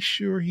pretty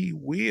sure he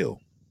will.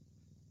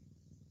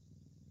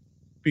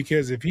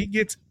 Because if he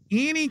gets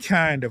any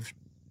kind of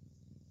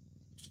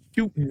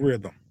shooting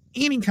rhythm,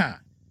 any kind,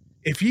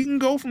 if he can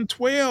go from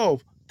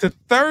 12 to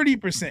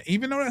 30%,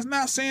 even though that's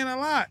not saying a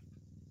lot,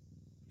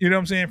 you know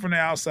what I'm saying, from the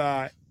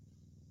outside,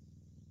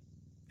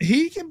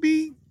 he can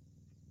be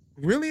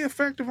really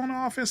effective on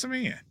the offensive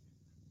end.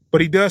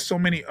 But he does so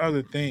many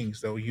other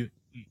things, though. You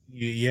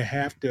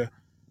have to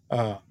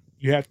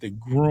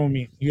groom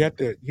him. You have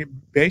to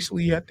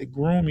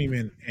groom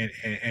him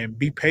and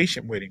be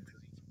patient with him. He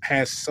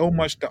has so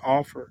much to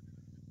offer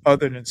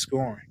other than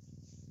scoring.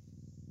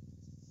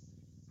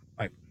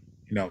 Like,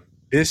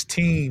 this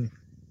team.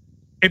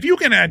 If you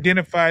can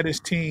identify this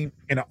team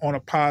on a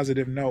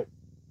positive note,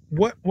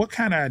 what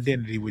kind of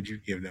identity would you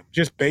give them,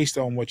 just based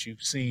on what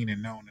you've seen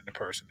and known in the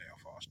personnel,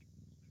 Foster?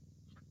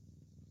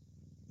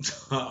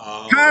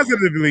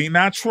 Positively.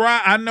 Now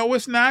try. I know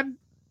it's not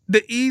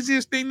the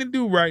easiest thing to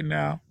do right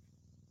now,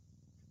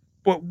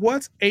 but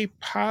what's a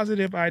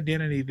positive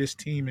identity this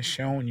team has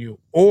shown you,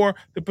 or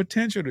the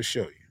potential to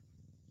show you?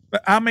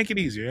 But I'll make it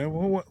easier.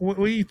 What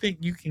do you think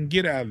you can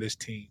get out of this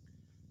team?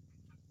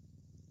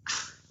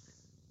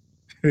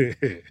 I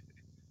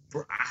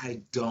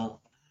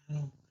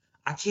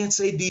can't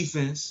say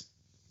defense.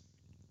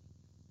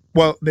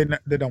 Well, they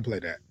don't play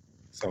that.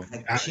 So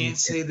I can't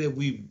say that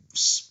we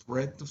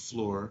spread the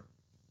floor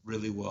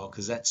really well,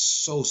 because that's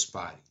so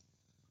spotty.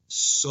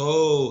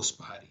 So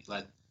spotty.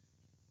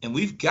 And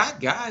we've got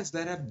guys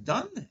that have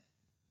done that.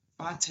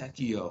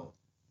 Fontecchio,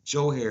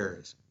 Joe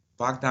Harris,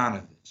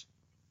 Bogdanovich,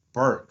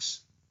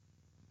 Burks.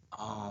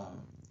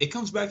 It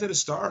comes back to the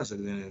stars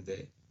at the end of the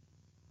day.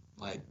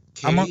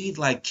 Cade,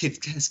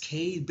 has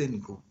Cade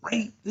been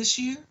great this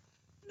year?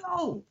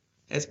 No.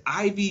 Has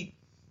Ivy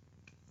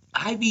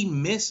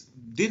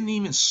didn't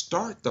even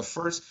start the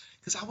first,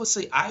 because I would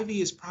say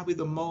Ivy is probably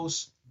the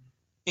most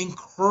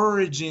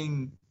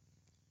encouraging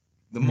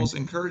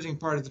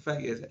part of the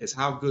fact is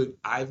how good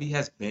Ivy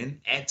has been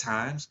at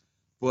times,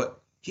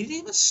 but he didn't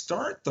even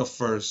start the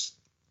first,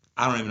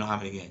 I don't even know how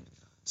many games.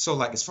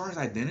 So as far as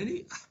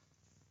identity,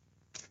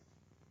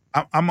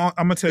 I'm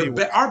gonna tell you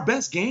our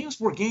best games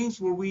were games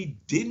where we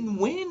didn't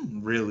win,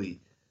 really.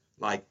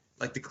 Like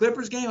the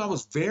Clippers game, I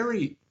was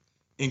very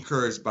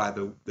encouraged by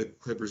the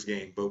Clippers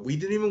game, but we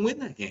didn't even win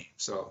that game.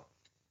 So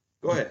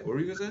go ahead. What were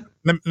you gonna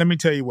say? Let me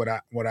tell you what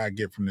I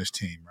get from this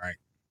team, right?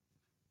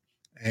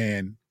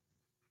 And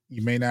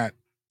you may not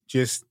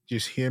just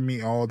hear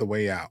me all the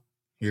way out.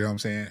 You know what I'm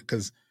saying?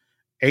 Because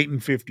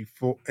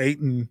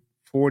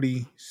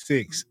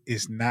 8-46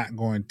 is not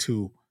going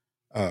to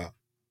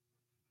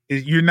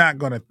you're not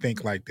going to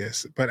think like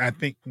this. But I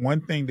think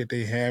one thing that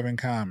they have in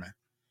common,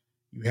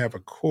 you have a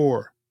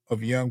core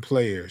of young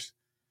players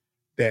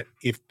that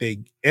if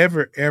they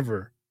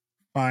ever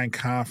find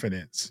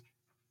confidence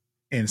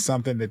in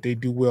something that they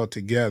do well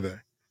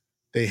together,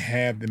 they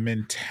have the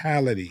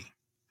mentality.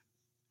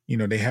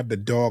 They have the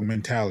dog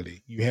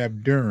mentality. You have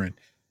Duren.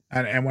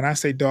 And when I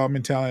say dog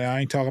mentality, I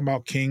ain't talking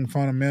about king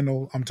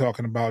fundamental. I'm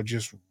talking about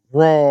just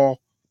raw,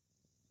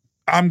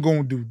 I'm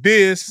going to do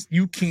this,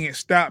 you can't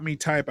stop me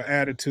type of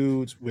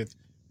attitudes with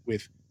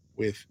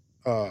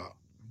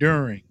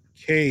Duren,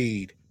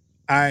 Cade,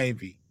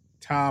 Ivy,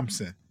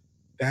 Thompson.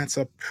 That's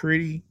a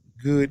pretty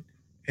good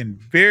and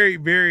very,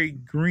 very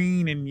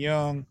green and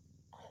young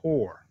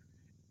core.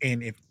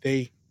 And if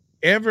they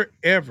ever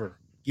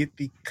get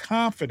the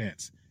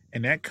confidence,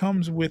 and that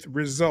comes with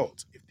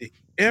results, if they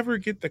ever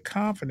get the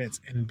confidence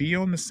and be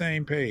on the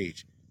same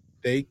page,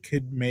 they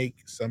could make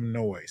some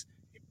noise.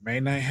 It may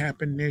not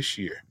happen this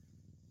year.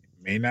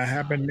 It may not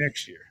happen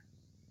next year.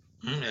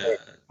 Yeah.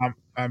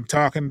 I'm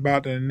talking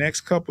about the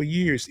next couple of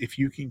years. If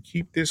you can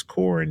keep this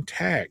core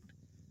intact,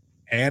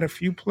 add a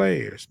few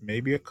players,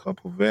 maybe a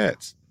couple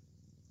vets,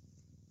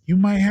 you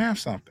might have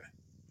something.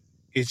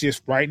 It's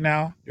just right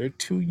now they're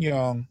too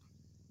young,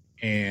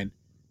 and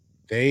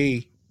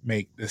they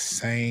make the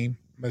same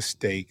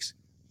mistakes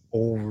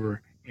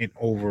over and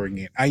over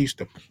again. I used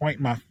to point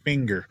my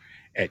finger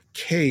at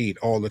Cade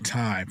all the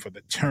time for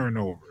the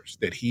turnovers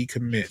that he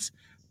commits,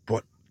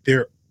 but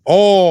they're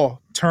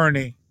all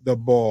turning the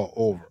ball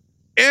over.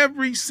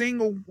 Every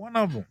single one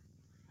of them.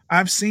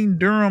 I've seen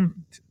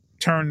Durham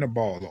turn the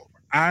ball over.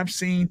 I've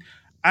seen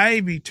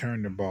Ivy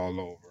turn the ball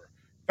over.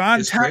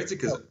 It's crazy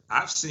because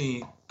I've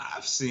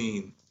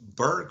seen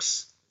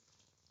Burks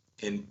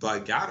and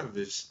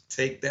Bogdanovich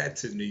take that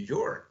to New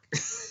York.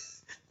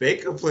 They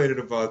complained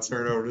about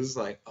turnovers. It's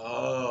like,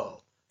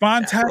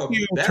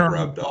 Fontecchio turned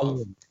rubbed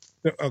off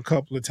a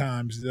couple of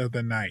times the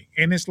other night,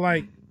 and it's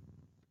like,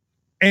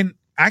 and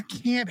I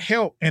can't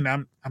help, and I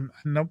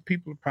know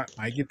people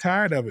might get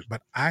tired of it,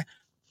 but the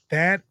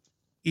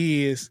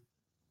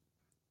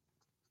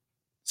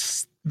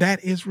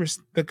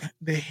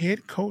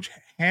head coach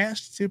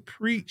has to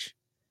preach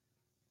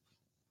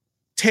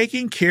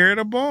taking care of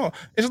the ball.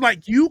 It's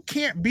like you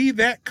can't be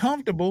that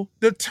comfortable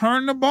to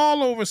turn the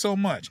ball over so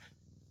much.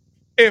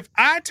 If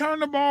I turn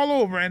the ball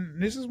over,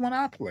 and this is when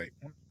I play,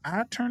 when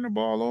I turn the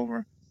ball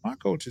over, my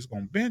coach is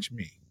going to bench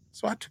me.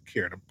 So I took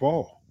care of the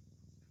ball.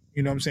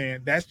 You know what I'm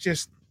saying? That's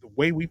just the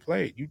way we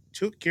played. You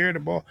took care of the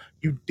ball.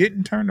 You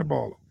didn't turn the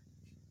ball over.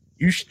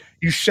 You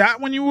shot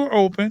when you were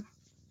open,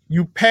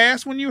 You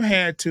passed when you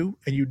had to,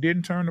 and you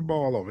didn't turn the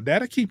ball over.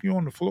 That'll keep you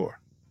on the floor.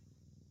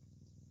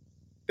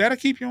 That'll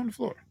keep you on the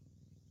floor.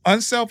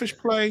 Unselfish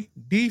play,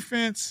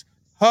 defense,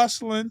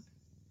 hustling,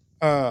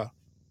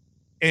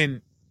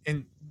 and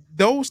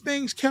those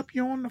things kept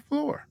you on the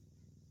floor.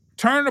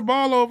 Turn the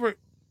ball over.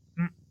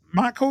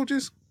 My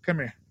coaches, come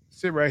here,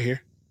 sit right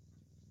here.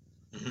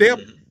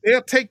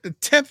 They'll take the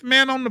 10th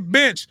man on the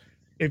bench.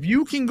 If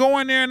you can go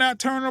in there and not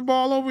turn the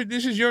ball over,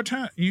 this is your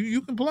turn.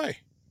 You can play,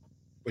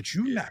 but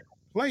you're not gonna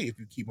play if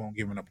you keep on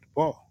giving up the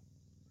ball.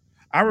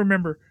 I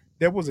remember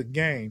there was a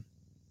game,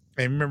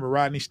 and remember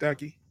Rodney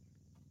Stuckey?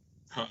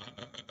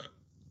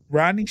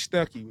 Rodney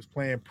Stuckey was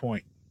playing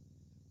point,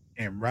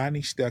 and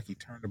Rodney Stuckey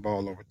turned the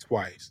ball over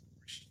twice.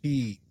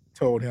 He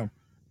told him,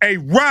 "Hey,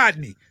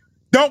 Rodney,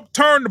 don't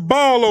turn the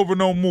ball over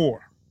no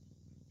more."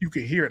 You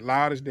could hear it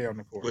loud as day on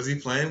the court. Was he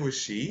playing with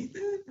She?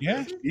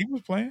 Yeah, he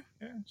was playing.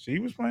 Yeah, she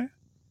was playing.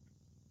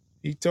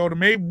 He told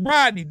him, "Hey,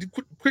 Rodney,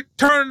 quit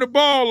turning the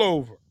ball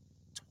over."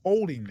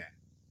 Told him that.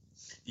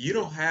 You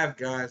don't have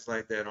guys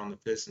like that on the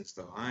Pistons,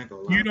 though. I ain't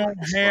gonna lie. You don't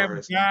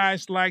have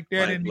guys like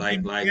that in the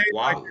NBA.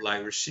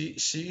 Like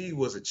she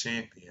was a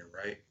champion,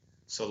 right?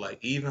 So like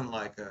even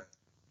like a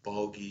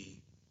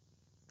Bogey,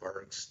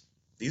 Burks,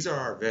 these are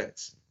our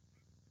vets.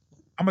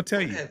 I'm gonna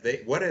tell you,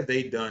 what have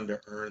they done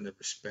to earn the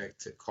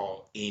respect to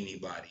call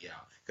anybody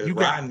out? Because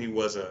Rodney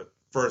was a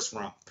first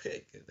round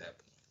pick at that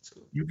point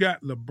too. You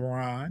got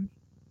LeBron,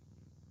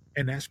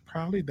 and that's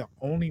probably the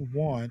only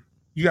one.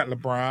 You got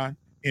LeBron.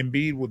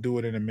 Embiid will do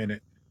it in a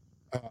minute.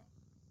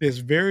 There's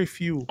very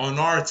few on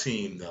our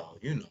team, though.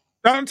 You know,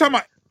 I'm talking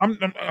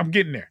about. I'm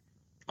getting there.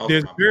 Okay,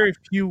 there's very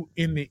few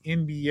in the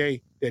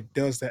NBA that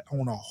does that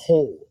on a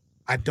whole.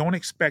 I don't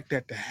expect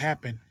that to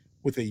happen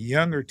with a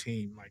younger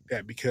team like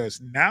that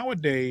because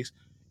nowadays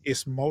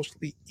it's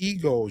mostly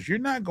egos. You're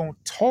not going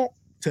to talk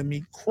to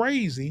me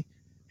crazy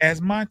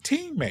as my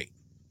teammate.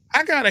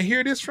 I got to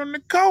hear this from the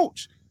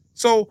coach.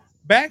 So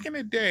back in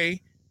the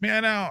day,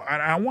 man,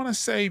 I want to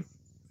say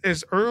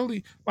as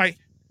early, like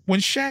when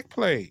Shaq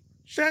played,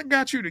 Shaq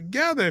got you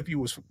together if you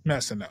was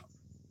messing up.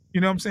 You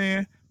know what I'm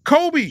saying?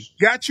 Kobe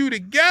got you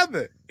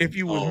together if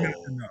you was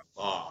messing up.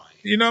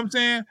 You know what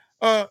I'm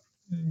saying?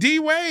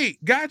 D-Wade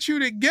got you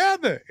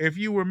together if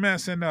you were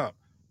messing up.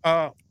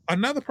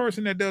 Another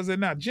person that does it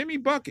now, Jimmy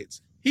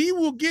Buckets, he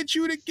will get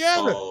you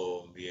together.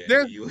 Oh, yeah.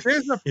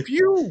 There's a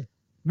few.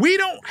 We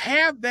don't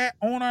have that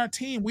on our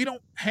team. We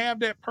don't have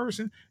that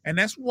person. And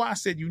that's why I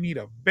said you need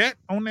a vet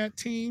on that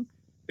team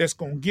that's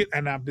going to get,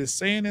 and I've been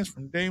saying this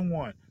from day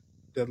one,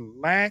 the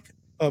lack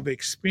of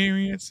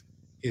experience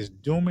is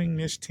dooming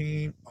this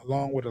team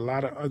along with a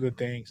lot of other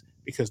things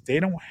because they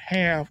don't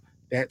have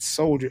that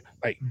soldier.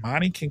 Like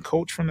Monty can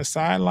coach from the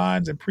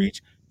sidelines and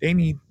preach. They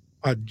need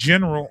a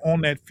general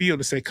on that field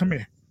to say, come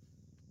here.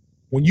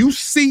 When you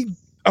see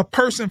a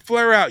person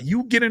flare out,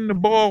 you get in the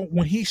ball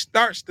when he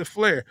starts to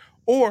flare.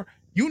 Or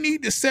you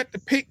need to set the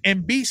pick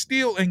and be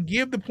still and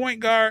give the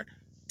point guard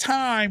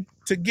time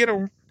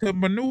to to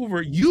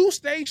maneuver. You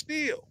stay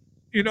still.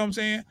 You know what I'm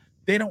saying?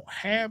 They don't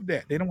have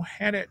that. They don't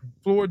have that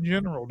floor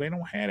general. They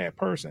don't have that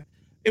person.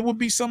 It would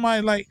be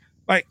somebody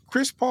like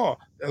Chris Paul.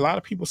 A lot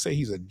of people say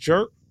he's a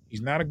jerk.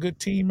 He's not a good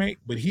teammate,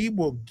 but he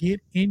will get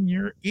in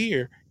your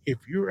ear if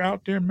you're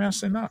out there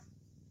messing up.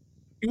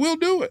 He will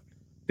do it.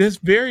 There's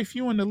very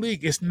few in the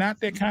league. It's not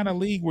that kind of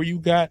league where you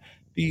got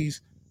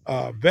these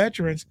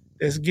veterans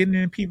that's getting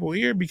in people's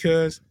ear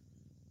because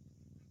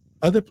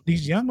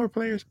these younger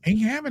players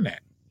ain't having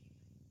that.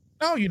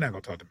 No, you're not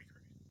gonna talk to me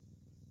crazy.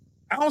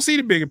 I don't see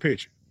the bigger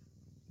picture.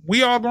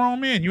 We all grown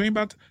men. You ain't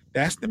about to.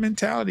 That's the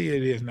mentality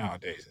it is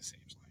nowadays, it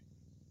seems like.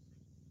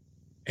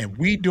 And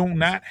we do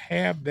not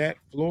have that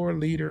floor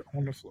leader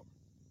on the floor.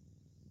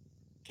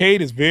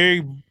 Cade is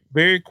very,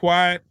 very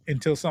quiet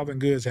until something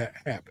good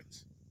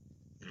happens.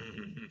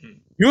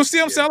 You'll see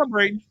him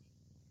celebrating.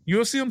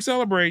 You'll see him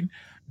celebrating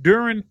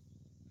during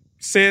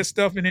said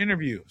stuff in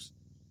interviews.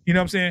 You know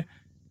what I'm saying?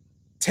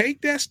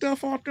 Take that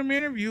stuff off them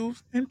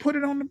interviews and put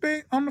it on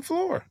the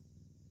floor.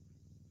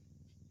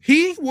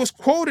 He was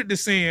quoted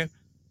as saying,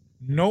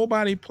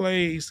 nobody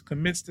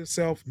commits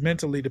themselves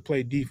mentally to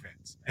play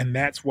defense. And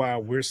that's why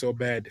we're so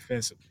bad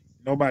defensively.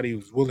 Nobody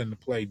was willing to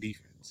play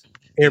defense.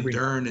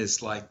 Duren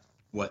is like,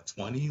 what,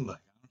 20? Like,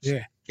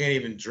 yeah. Can't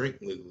even drink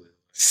legally.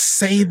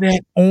 Say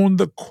that on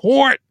the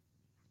court.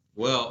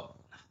 Well.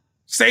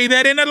 Say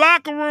that in the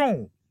locker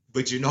room.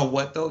 But you know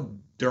what, though?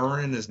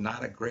 Duren is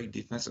not a great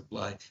defensive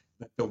play.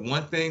 The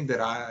one thing that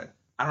I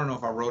don't know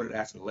if I wrote it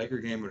after the Laker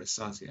game or the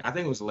Suns game. I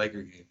think it was the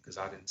Laker game because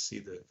I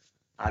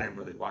didn't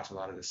really watch a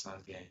lot of the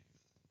Suns game.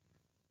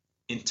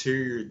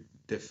 Interior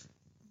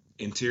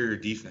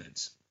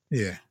defense.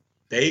 Yeah.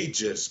 They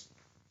just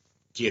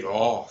get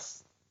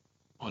off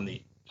on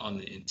the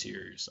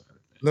interior side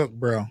of things. Look,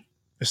 bro,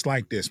 it's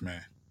like this,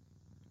 man.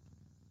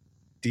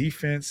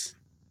 Defense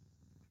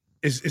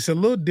it's a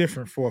little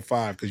different for a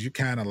 5 because you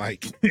kind of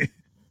like the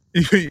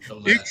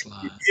last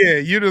line. Yeah,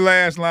 you're the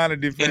last line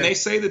of defense. And they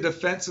say that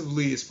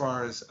defensively, as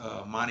far as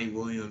Monty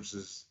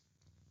Williams'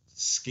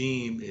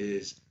 scheme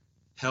is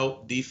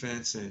help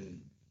defense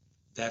and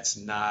that's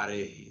not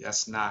a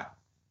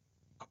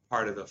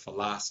part of the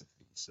philosophy.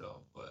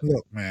 So, but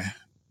Look, man,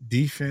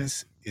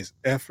 defense is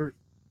effort,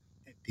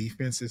 and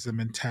defense is a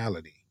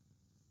mentality,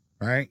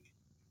 right?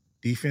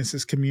 Defense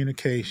is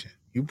communication.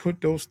 You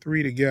put those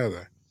three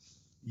together,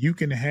 you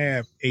can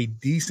have a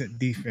decent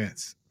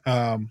defense.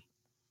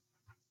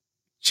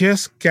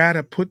 Just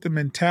gotta put the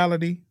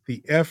mentality,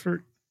 the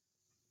effort,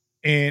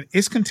 and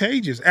it's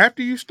contagious.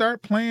 After you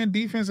start playing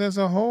defense as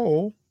a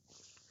whole,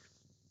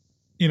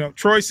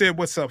 Troy said,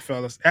 "What's up,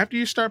 fellas?" After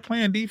you start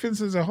playing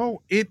defense as a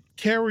whole, it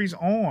carries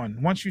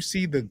on. Once you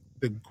see the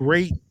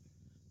great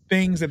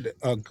things that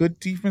a good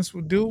defense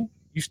will do,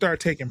 you start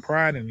taking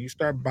pride in it. You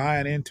start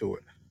buying into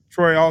it.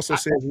 Troy also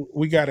said,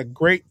 "We got a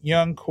great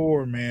young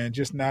core, man.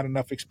 Just not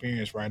enough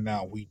experience right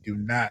now. We do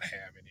not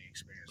have any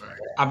experience right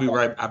now." I'll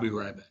be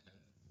right back.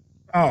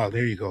 Oh,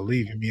 there you go,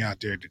 leaving me out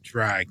there to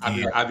dry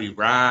again. I'll be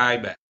right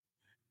back.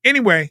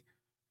 Anyway,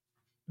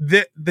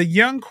 the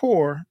young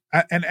core,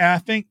 and I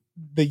think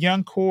the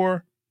young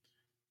core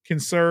can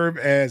serve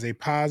as a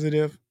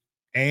positive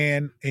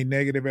and a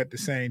negative at the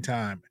same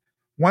time.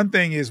 One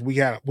thing is we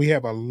have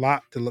a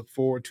lot to look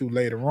forward to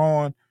later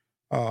on.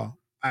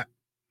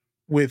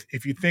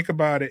 If you think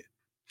about it,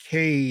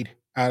 Cade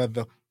out of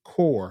the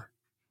core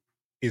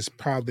is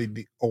probably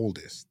the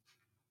oldest,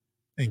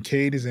 and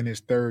Cade is in his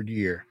third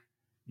year.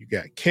 You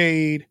got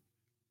Cade,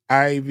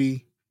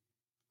 Ivy,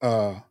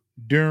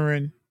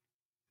 Duran,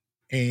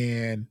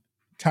 and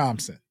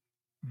Thompson.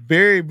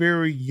 Very,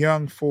 very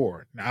young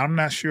four. Now, I'm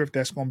not sure if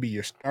that's going to be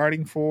your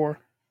starting four,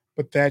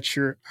 but I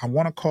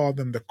want to call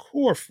them the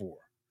core four.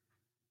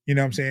 You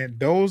know what I'm saying?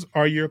 Those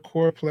are your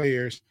core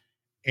players,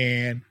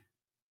 and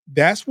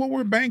that's what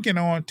we're banking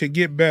on to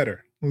get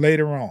better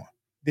later on.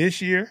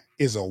 This year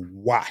is a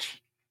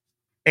wash.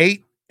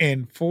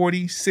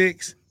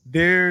 8-46.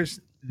 There's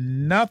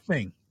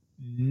nothing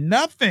to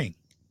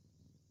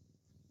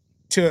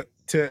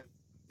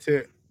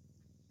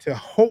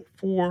hope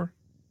for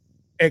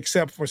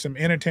except for some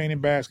entertaining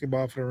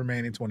basketball for the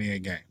remaining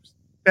 28 games.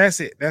 That's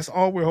it. That's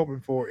all we're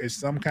hoping for is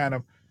some kind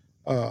of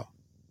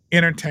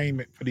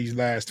entertainment for these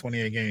last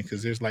 28 games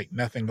because there's like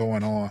nothing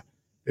going on.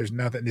 There's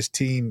nothing. This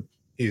team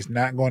is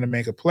not going to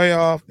make a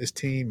playoff. This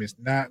team is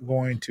not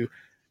going to.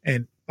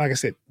 And like I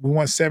said, we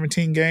won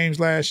 17 games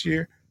last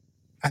year.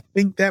 I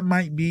think that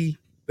might be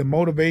the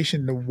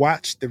motivation to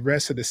watch the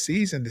rest of the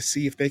season to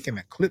see if they can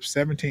eclipse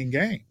 17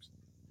 games.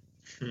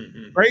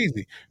 Mm-hmm.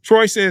 Crazy.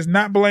 Troy says,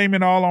 not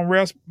blaming all on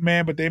refs,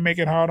 man, but they make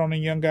it hard on the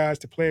young guys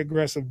to play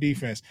aggressive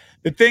defense.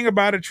 The thing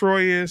about it,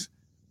 Troy, is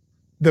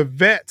the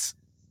vets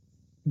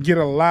get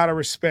a lot of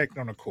respect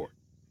on the court.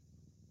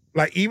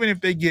 Like even if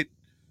they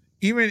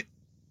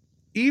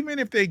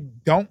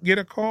don't get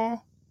a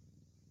call,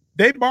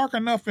 they bark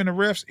enough in the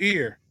ref's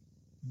ear,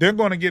 they're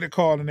going to get a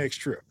call the next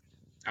trip.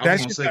 I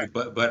was going to say,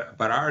 but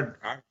our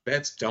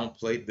vets don't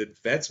play. The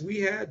vets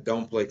we had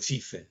don't play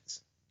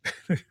defense.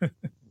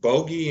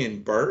 Bogey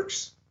and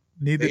Burks.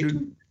 Neither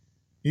do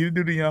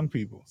the young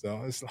people.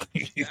 So it's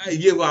like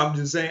yeah. Well, I'm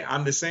just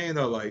saying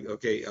though. Like,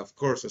 okay, of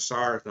course,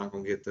 Asar is not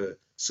going to get the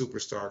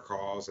superstar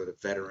calls or the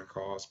veteran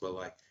calls, but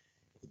like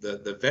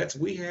the vets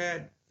we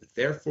had,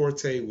 their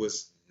forte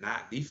was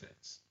not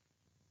defense.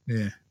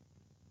 Yeah,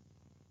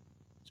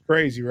 it's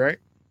crazy, right?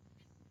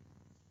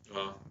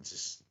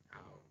 Just how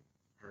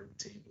our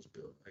team was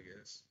built, I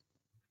guess.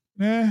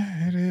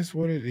 Yeah, it is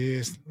what it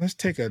is. Let's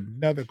take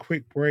another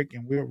quick break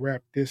and we'll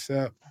wrap this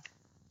up.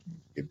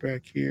 Get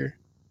back here.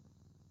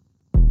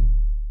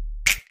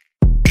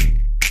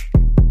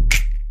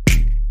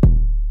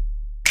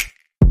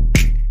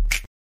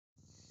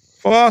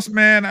 Floss,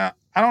 man, I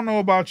don't know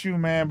about you,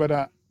 man, but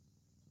I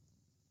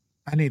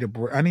need a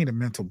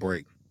mental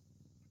break.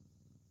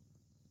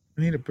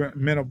 I need a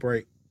mental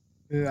break.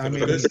 I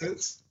mean,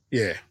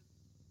 yeah.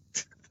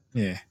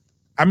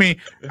 I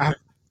mean,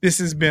 this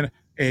has been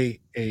a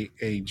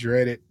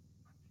dreaded.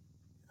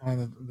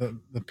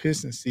 The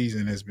Pistons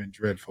season has been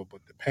dreadful,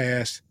 but the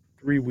past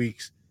 3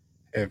 weeks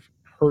have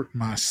hurt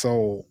my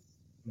soul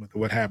with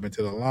what happened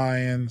to the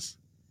Lions.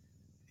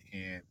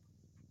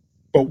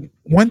 But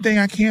one thing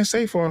I can't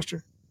say,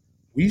 Foster,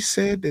 we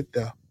said that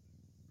the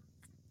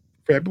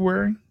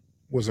February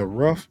was a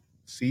rough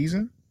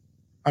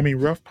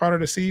part of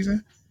the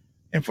season.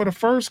 And for the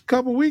first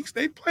couple weeks,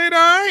 they played all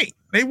right.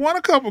 They won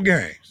a couple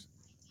games.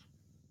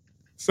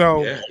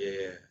 So yeah.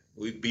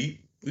 We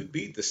beat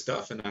the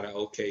stuffing out of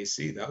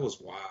OKC. That was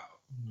wild.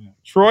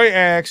 Troy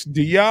asks,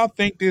 do y'all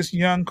think this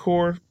young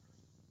core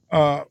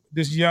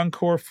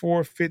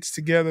four fits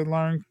together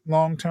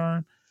long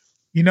term?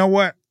 You know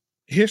what?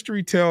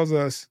 History tells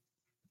us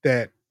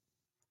that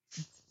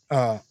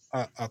a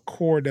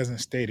core doesn't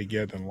stay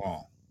together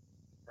long,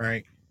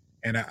 right?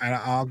 And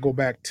I'll go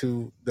back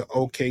to the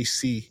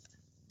OKC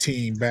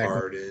team back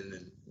Harden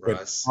and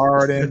Russ,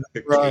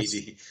 Russ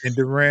and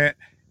Durant,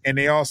 and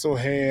they also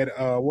had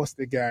what's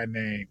the guy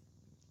name?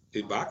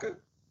 Ibaka?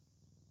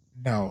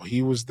 No,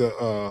 he was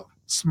the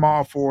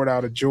small forward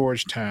out of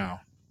Georgetown.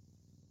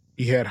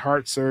 He had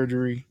heart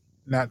surgery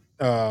not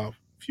a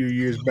few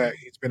years back.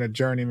 He's been a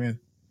journeyman.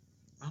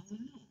 I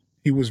don't know.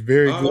 He was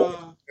very good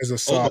as a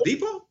sophomore.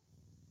 Oladipo?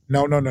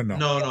 No.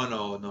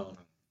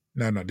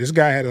 No. This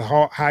guy had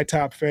a high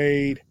top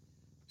fade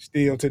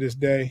still to this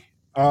day.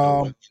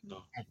 No.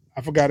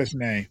 I forgot his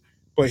name,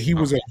 but he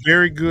was a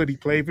very good. He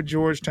played for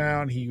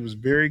Georgetown. He was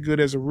very good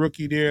as a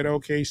rookie there at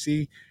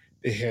OKC.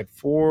 They had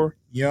 4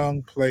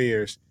 young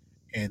players,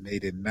 and they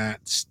did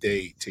not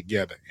stay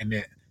together.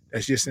 And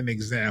that's just an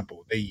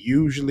example. They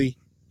usually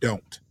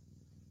don't.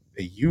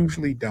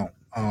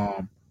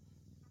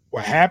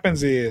 What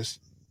happens is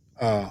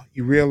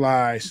you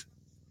realize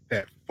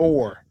that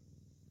 4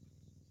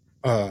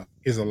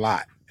 is a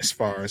lot as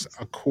far as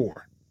a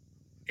core.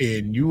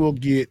 And you will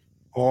get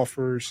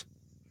offers,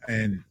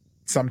 and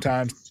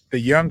sometimes the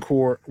young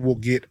core will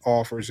get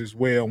offers as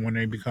well when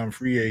they become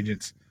free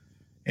agents,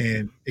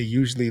 and they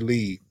usually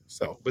leave.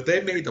 So, but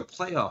they made the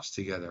playoffs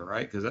together,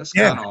 right? Because that's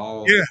Yeah, kind of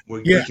all yeah,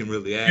 we yeah, can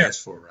really yeah,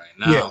 ask for right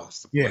now.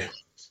 Is the yeah,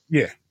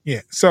 playoffs.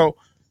 yeah. So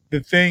the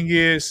thing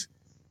is,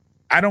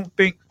 I don't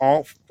think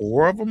all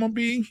 4 of them will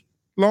be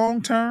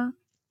long term.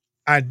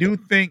 I do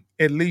think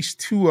at least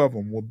 2 of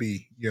them will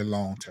be your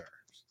long term.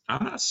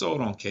 I'm not sold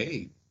on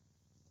Cade.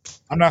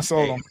 I'm not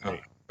sold Hey, on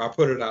Cade. I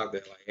put it out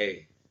there like,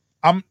 hey,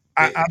 I'm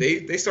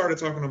they started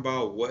talking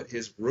about what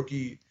his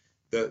rookie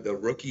the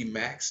rookie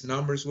max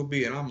numbers would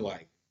be, and I'm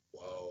like,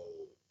 whoa,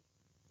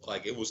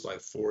 like it was like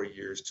 4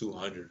 years,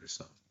 200 or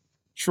something.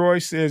 Troy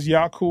says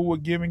y'all cool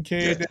with giving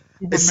Cade that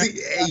And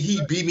see, hey,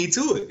 he beat me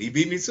to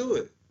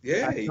it.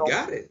 Yeah, he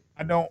got it.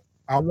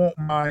 I won't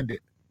mind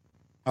it.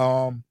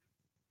 Don't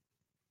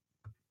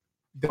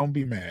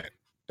be mad.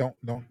 Don't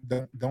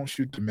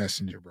shoot the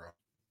messenger, bro.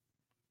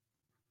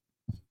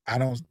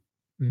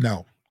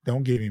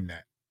 Don't give him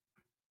that.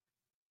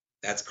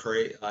 That's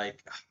crazy.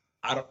 Like,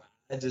 I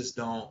just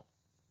don't.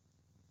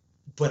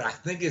 But I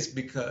think it's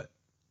because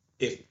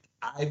if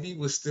Ivy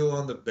was still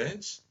on the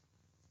bench,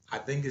 I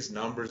think his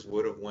numbers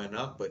would have went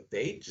up. But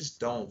they just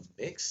don't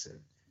mix, and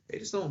they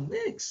just don't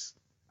mix.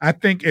 I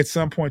think at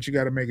some point you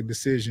got to make a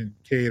decision,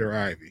 Cade or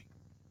Ivy.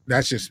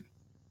 That's just.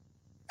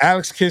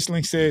 Alex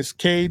Kissling says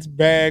Cade's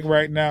bag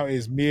right now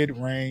is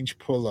mid-range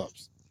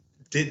pull-ups.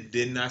 Didn't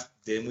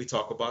we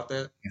talk about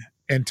that? Yeah.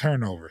 And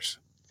turnovers.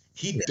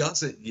 He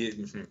doesn't.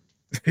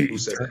 Who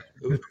said that?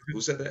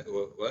 Who said that?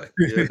 What?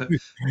 Yeah.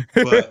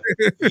 But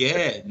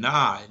yeah,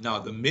 no.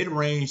 The mid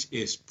range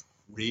is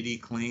pretty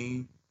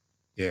clean.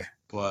 Yeah.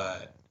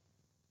 But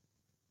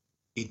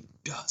it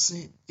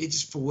doesn't. It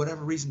just, for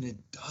whatever reason, it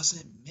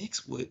doesn't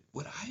mix with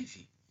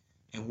Ivy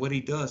and what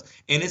he does.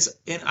 And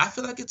I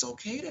feel like it's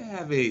okay to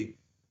have a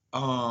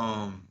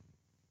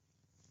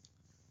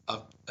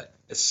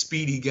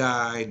speedy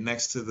guy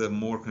next to the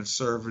more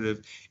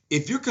conservative.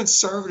 If you're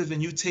conservative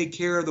and you take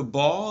care of the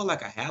ball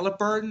like a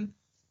Halliburton,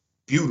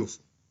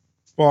 beautiful,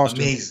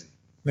 Boston. amazing.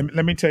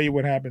 Let me tell you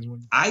what happens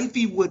when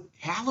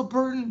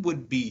Halliburton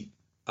would be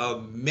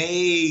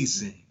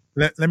amazing.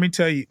 Let me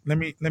tell you. Let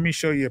me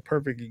show you a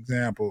perfect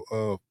example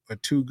of a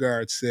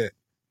 2-guard set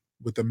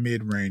with a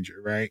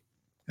mid-ranger, right?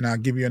 And I'll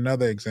give you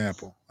another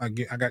example. I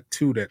got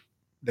 2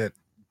 that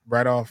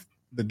right off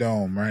the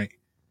dome, right?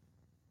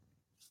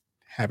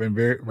 Happened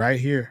right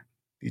here,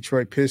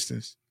 Detroit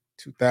Pistons,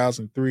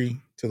 2003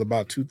 till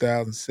about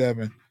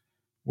 2007,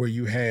 where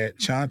you had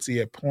Chauncey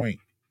at point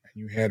and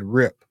you had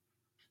Rip,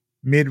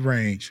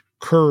 mid-range,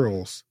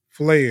 curls,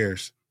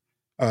 flares.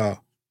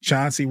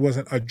 Chauncey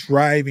wasn't a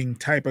driving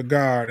type of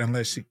guard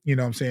unless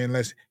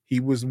he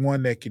was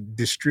one that could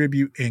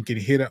distribute and could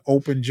hit an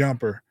open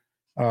jumper.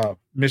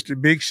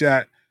 Mr. Big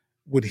Shot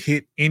would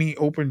hit any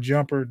open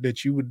jumper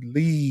that you would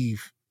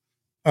leave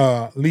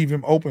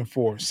him open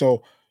for.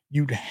 So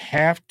you'd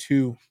have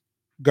to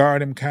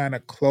guard him kind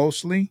of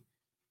closely,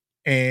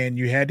 and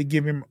you had to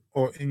give him,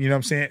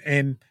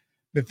 And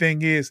the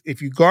thing is,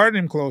 if you guard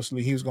him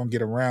closely, he was going to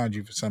get around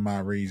you for some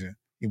odd reason.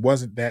 He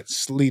wasn't that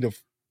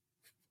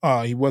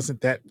he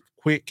wasn't that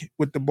quick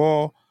with the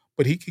ball,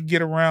 but he could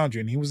get around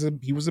you, and he was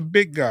a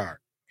big guard,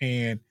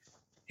 and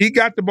he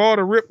got the ball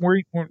to Rip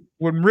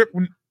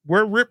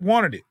where Rip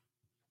wanted it.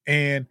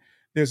 And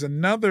there's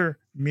another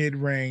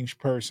mid-range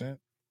person.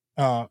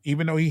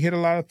 Even though he hit a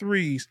lot of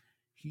threes,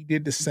 he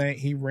did the same.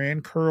 He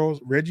ran curls.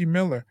 Reggie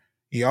Miller,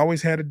 he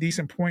always had a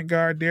decent point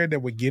guard there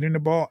that would get in the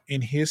ball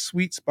in his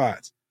sweet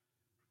spots.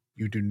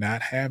 You do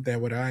not have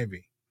that with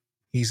Ivy.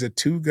 He's a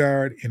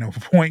 2-guard in a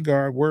point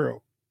guard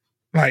world.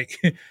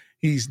 Like,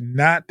 he's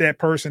not that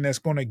person that's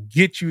going to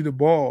get you the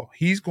ball.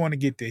 He's going to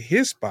get to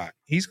his spot.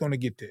 He's going to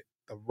get to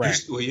the rack.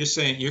 You're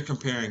saying you're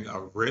comparing a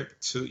Rip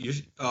to you're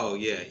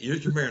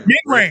comparing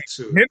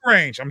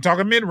mid-range. I'm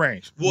talking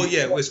mid-range. Well,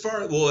 yeah. As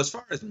far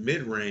as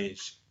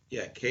mid-range,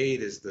 yeah,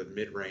 Cade is the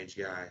mid-range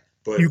guy,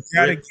 but you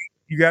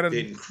gotta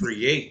didn't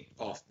create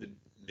off the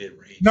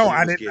mid-range. No,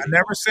 I didn't. I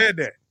never said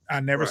that. I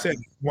never said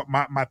that. What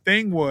my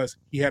thing was,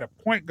 he had a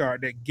point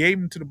guard that gave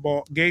him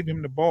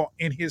the ball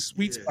in his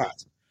sweet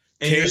spots.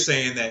 And Cade, you're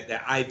saying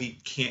that Ivy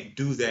can't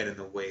do that in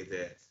a way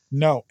that.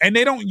 No, and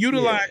they don't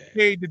utilize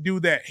Cade to do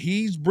that.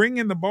 He's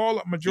bringing the ball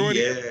up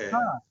majority of the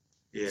time.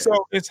 Yeah.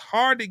 So it's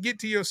hard to get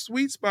to your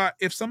sweet spot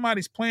if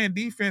somebody's playing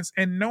defense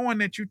and knowing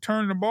that you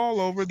turn the ball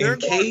over. They're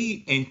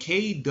And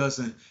Cade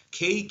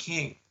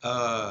can't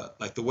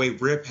like the way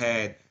Rip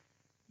had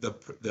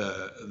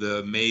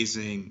the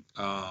amazing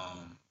I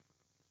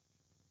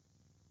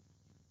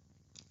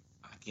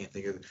can't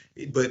think of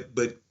it,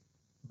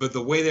 but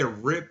the way that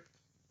Rip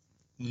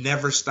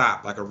never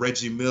stopped, like a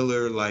Reggie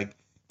Miller, like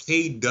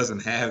Cade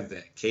doesn't have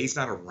that. Cade's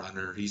not a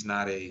runner. He's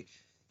not a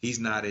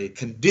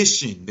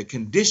the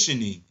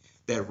conditioning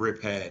that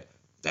Rip had.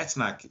 That's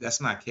not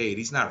Cade.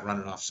 He's not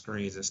running off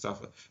screens and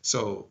stuff.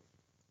 So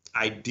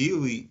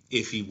ideally,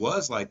 if he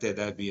was like that,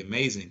 that'd be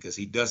amazing because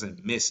he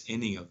doesn't miss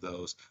any of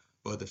those.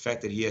 But the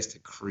fact that he has to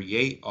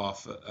create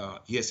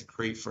he has to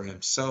create for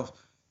himself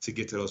to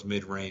get to those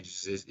mid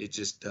ranges, it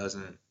just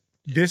doesn't.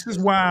 This is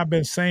why I've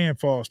been saying,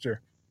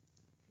 Foster,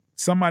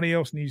 somebody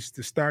else needs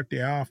to start the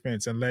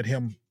offense and let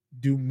him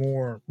do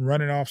more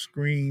running off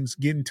screens,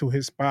 getting to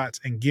his spots,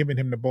 and giving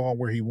him the ball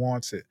where he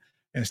wants it.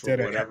 Instead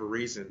For of whatever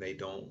reason, they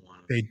don't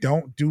want. They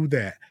don't do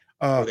that.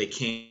 Or they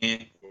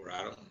can't. Or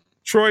I don't.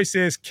 Troy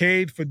says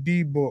Cade for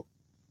D-Book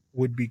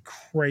would be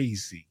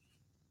crazy.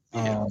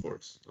 Yeah, of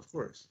course.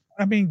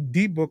 I mean,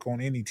 D-Book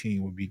on any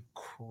team would be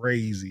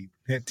crazy.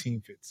 That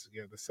team fits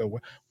together so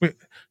well. But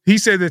he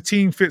said the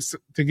team fits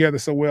together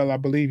so well. I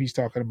believe he's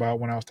talking about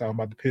when I was talking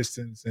about the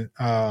Pistons and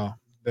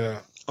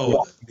Rip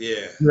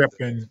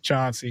and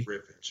Chauncey.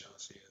 Rip and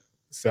Chauncey. Yeah.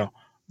 So,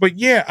 but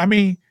yeah, I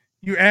mean,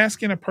 you're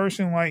asking a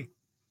person like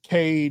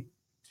Cade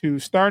to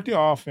start the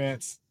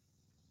offense,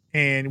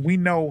 and we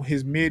know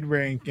his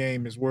mid-range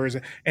game is where is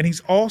it. And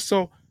he's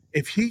also,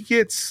 if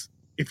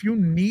you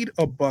need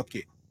a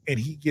bucket and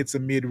he gets a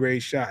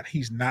mid-range shot,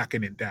 he's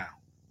knocking it down.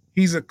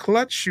 He's a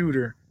clutch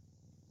shooter.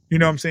 You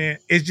know what I'm saying?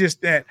 It's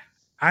just that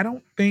I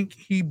don't think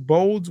he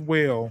bodes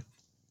well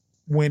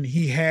when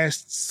he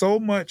has so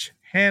much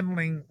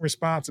handling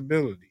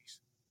responsibilities.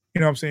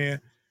 You know what I'm saying?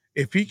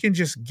 If he can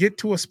just get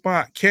to a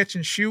spot, catch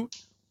and shoot,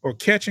 or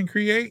catch and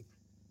create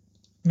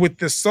with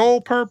the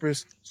sole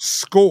purpose,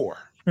 score.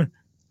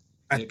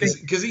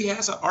 Because he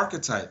has an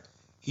archetype.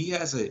 He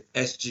has a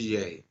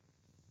SGA,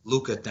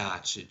 Luka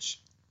Doncic,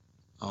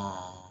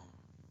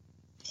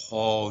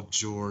 Paul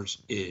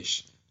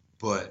George-ish.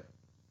 But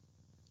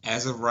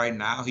as of right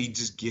now, he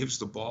just gives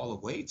the ball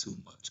away too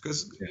much.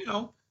 Because,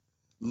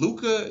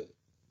 Luka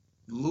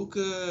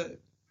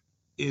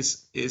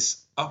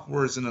is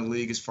upwards in the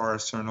league as far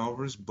as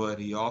turnovers, but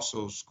he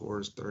also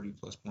scores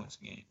 30-plus points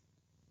a game.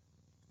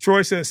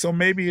 Troy says, so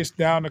maybe it's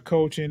down to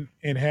coaching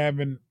and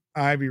having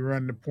Ivy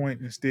run the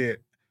point instead.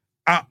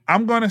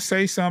 I'm going to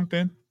say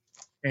something,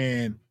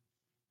 and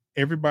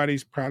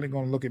everybody's probably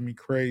going to look at me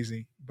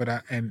crazy,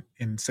 but and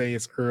say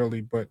it's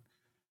early, but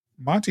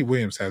Monty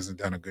Williams hasn't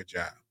done a good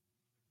job.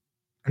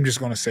 I'm just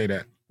going to say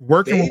that.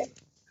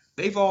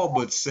 They've all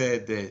but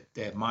said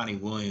that Monty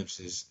Williams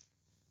is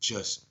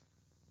just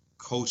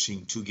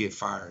coaching to get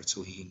fired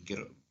so he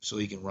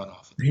can run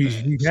off.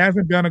 He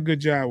hasn't done a good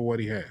job with what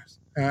he has,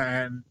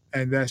 and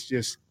that's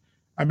just,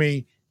 I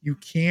mean, you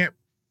can't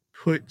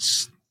put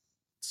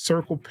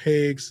circle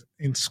pegs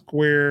in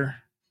square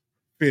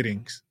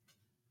fittings,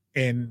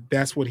 and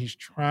that's what he's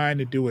trying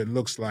to do. It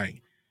looks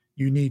like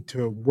you need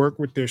to work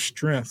with their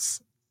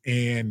strengths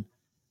and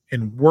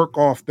work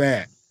off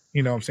that.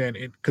 You know what I'm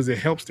saying? Because it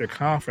helps their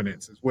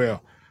confidence as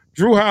well.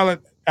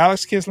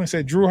 Alex Kissling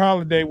said Drew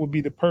Holiday would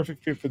be the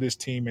perfect fit for this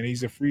team, and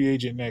he's a free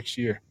agent next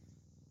year.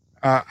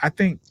 I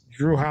think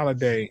Drew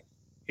Holiday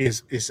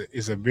is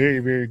a very,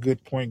 very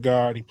good point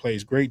guard. He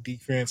plays great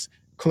defense,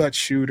 clutch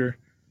shooter.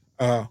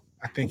 I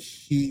think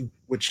he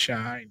would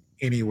shine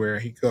anywhere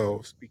he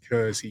goes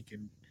because he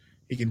can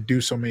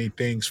do so many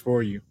things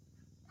for you.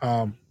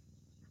 I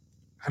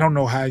don't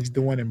know how he's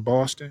doing in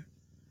Boston.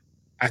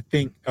 I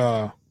think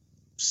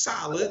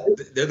solid.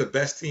 They're the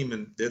best team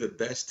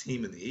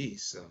in the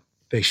East. So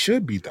they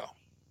should be though.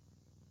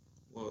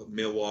 Well,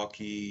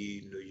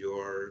 Milwaukee, New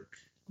York,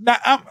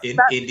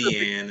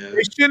 Indiana.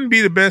 They shouldn't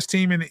be the best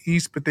team in the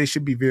East, but they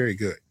should be very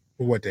good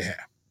with what they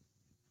have.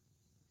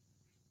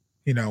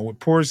 You know, with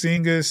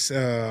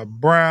Porzingis,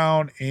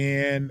 Brown,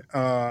 and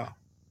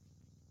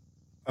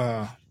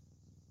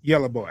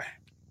Yellow Boy.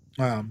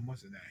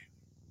 What's his name?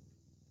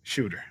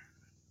 Shooter.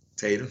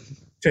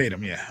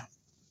 Tatum, yeah.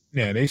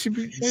 Yeah, they should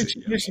be.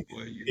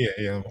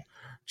 Yeah.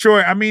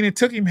 Troy, I mean, it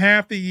took him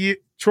half the year.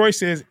 Troy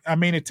says,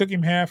 it took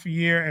him half a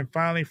year and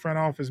finally front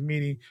office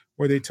meeting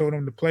where they told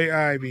him to play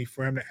Ivy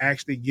for him to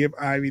actually give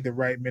Ivy the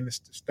right minutes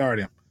to start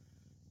him.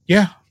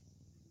 Yeah.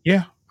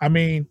 I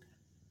mean,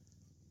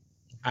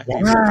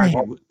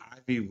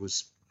 Ivy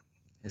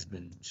has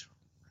been.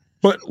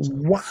 But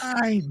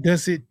why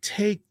does it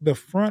take the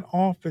front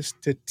office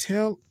to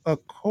tell a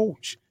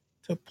coach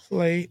to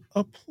play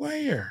a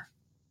player?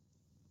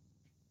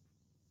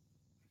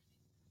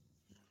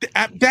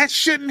 That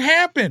shouldn't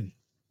happen.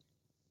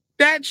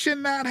 That should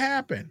not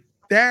happen.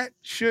 That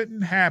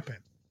shouldn't happen.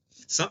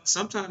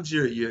 Sometimes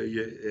you're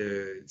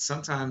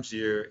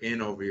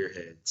in over your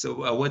head.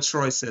 So what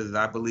Troy says is,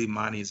 I believe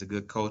Monty is a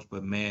good coach,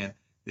 but man,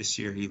 this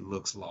year he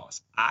looks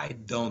lost. I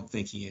don't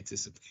think he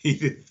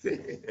anticipated Well,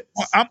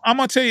 this. I'm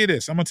gonna tell you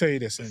this. I'm gonna tell you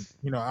this,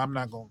 and I'm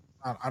not gonna.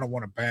 I don't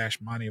want to bash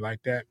Monty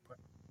like that, but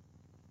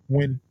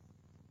when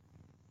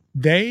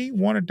they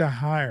wanted to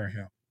hire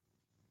him,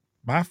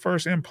 my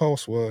first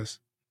impulse was,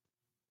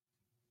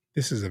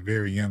 this is a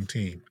very young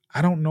team.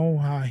 I don't know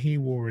how he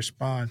will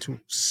respond to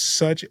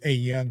such a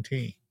young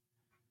team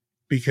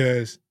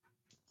because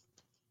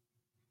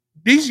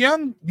these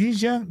young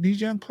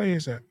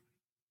players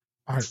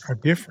are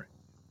different.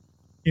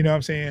 You know what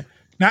I'm saying?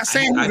 Not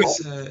saying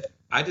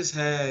I just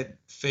had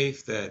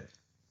faith that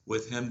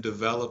with him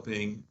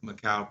developing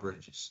Mikal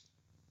Bridges,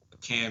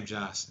 Cam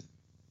Johnson,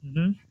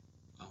 Mhm.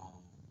 um,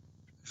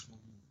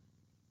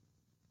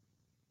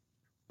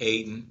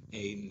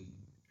 Aiden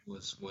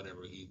was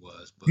whatever he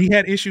was, but He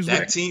had issues with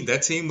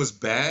that team was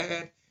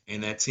bad,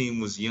 and that team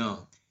was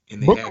young,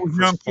 and they Booker had was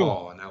Chris young too.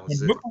 Paul, and that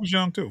was And it. Booker was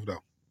young too,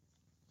 though.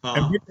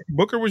 And Huh?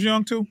 Booker was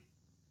young too.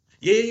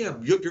 Yeah.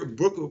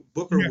 Booker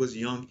Yeah, was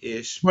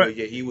young-ish, but but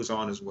yeah, he was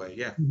on his way.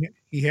 Yeah.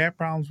 he had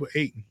problems with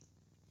Aiton.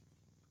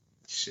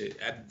 Shit.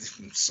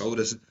 So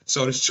does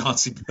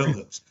Chauncey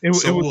Billups. It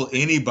So was, will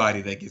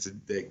anybody that gets a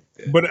dick.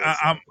 but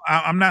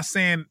I'm not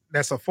saying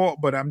that's a fault,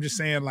 but I'm just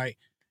saying like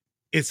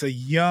it's a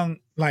young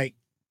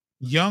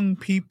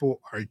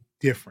people are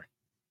different.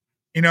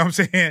 You know what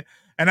I'm saying?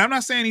 And I'm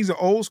not saying he's an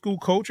old school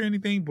coach or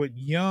anything, but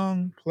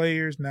young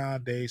players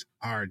nowadays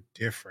are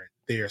different.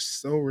 They are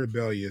so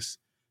rebellious.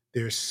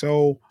 They're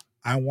so,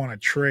 I want to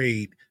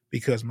trade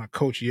because my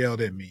coach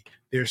yelled at me.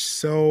 They're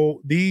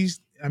so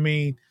I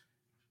mean,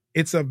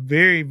 it's a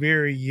very,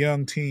 very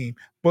young team.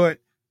 But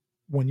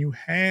when you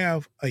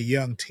have a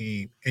young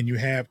team and you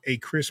have a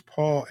Chris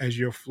Paul as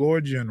your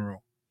floor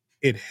general,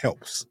 it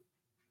helps.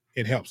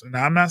 It helps. And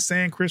I'm not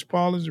saying Chris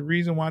Paul is the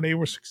reason why they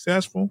were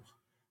successful,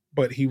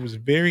 but he was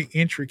very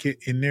intricate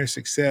in their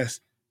success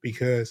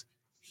because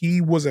he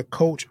was a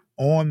coach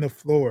on the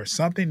floor,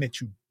 something that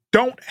you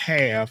don't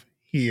have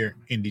here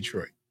in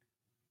Detroit.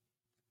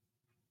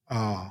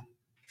 Uh,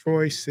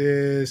 Troy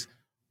says,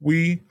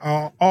 we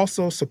are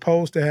also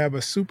supposed to have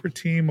a super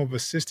team of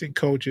assistant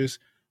coaches.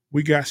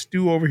 We got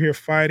Stu over here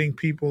fighting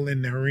people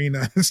in the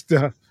arena and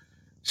stuff.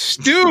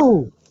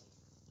 Stu,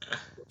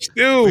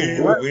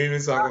 what? We didn't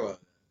even talk about it.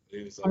 We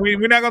didn't even talk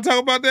We're not gonna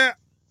talk about that.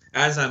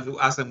 As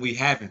I'm, we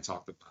haven't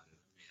talked about it.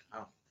 I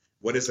don't,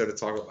 what is there to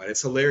talk about?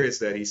 It's hilarious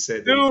that he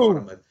said that he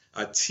called Stu, him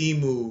a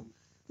Timu.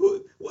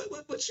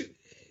 What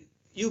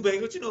you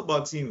bang? What you know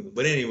about Timu?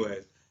 But anyway,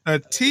 a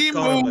he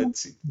called him a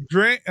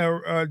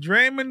Timu,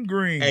 Draymond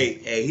Green.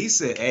 Hey, he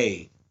said,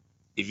 hey,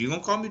 if you're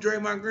gonna call me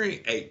Draymond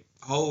Green, hey,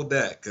 hold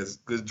that, cause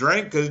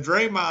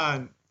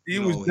Draymond, He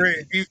you was know,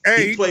 great.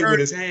 he played with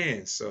his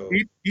hands, so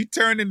he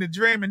turned into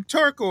Draymond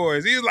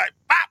turquoise. He was like,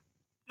 "Pop!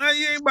 No,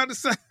 you ain't about to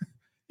say,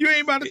 you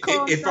ain't about to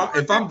call."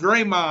 if I'm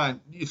Draymond,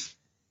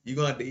 you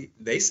gonna.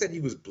 They said he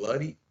was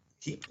bloody.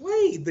 He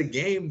played the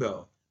game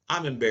though.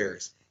 I'm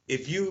embarrassed.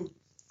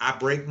 I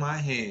break my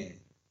hand,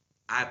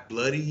 I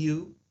bloody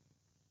you,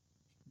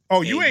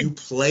 Oh, and you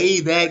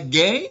play that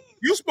game.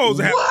 You supposed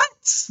to have.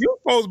 What? You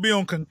supposed to be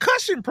on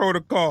concussion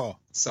protocol.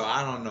 So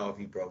I don't know if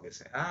he broke his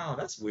hand. Oh,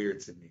 that's weird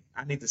to me.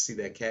 I need to see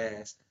that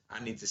cast.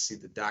 I need to see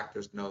the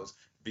doctor's notes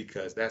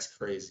because that's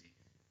crazy.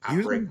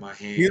 I break my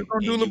hand. He's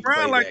gonna do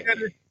LeBron like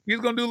that. He's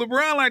gonna do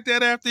LeBron like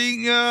that after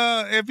he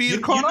if he's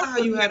caught you know up. how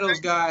you had those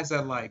guys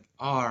that like,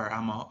 all right,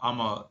 I'm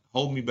a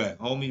hold me back.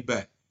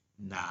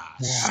 Nah,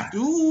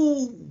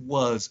 Stu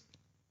was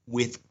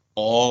with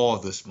all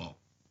the smoke.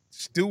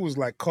 Stu was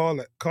like, call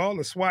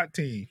the SWAT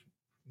team.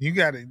 You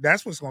got it.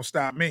 That's what's gonna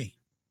stop me.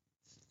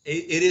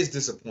 It is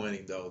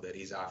disappointing though that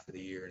he's out for the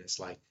year, and it's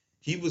like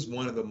he was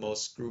one of the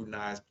most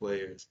scrutinized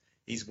players.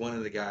 He's one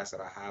of the guys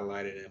that I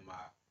highlighted in my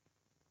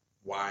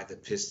why the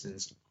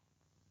Pistons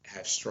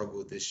have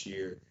struggled this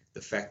year.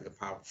 The fact that the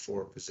power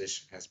forward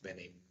position has been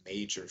a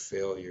major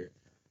failure.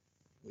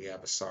 We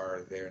have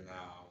Asar there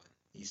now.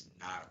 He's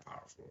not a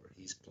power forward.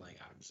 He's playing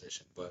out of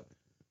position, but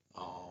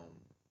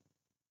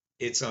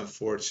it's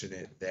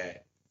unfortunate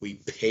that we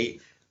paid.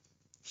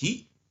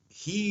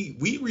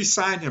 We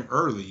re-signed him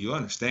early. You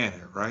understand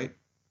it, right?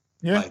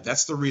 Yeah. Like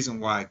that's the reason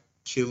why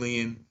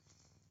Killian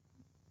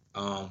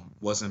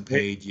wasn't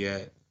paid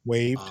yet.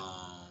 Waived.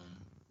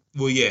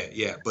 Well,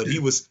 yeah, but he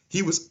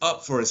was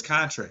up for his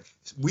contract.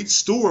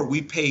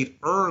 We paid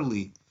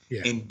early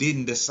and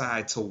didn't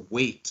decide to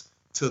wait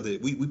till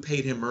we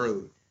paid him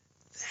early.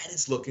 That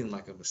is looking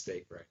like a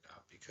mistake right now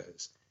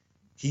because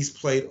he's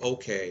played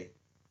okay.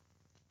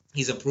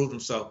 He's improved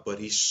himself, but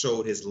he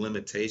showed his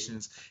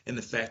limitations and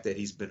the fact that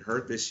he's been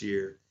hurt this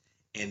year,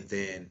 and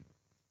then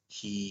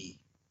he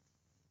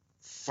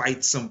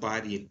fights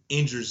somebody and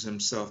injures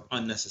himself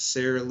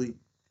unnecessarily.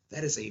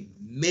 That is a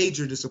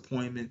major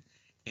disappointment.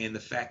 And the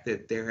fact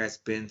that there has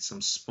been some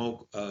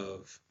smoke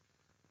of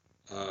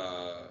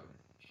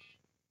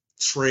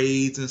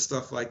trades and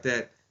stuff like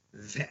that,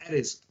 that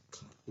is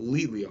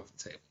completely off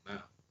the table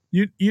now.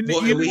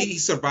 He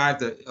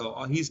survived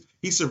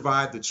he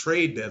survived the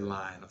trade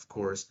deadline, of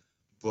course,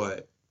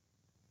 but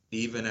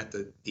even at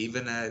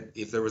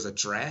if there was a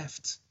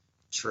draft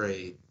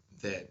trade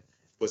that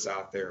was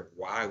out there,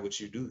 why would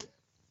you do that?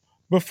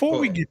 Before Go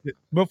we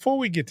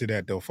ahead. get to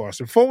that though,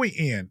 Foster, before we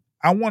end,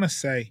 I want to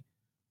say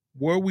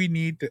where we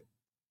need to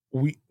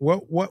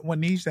what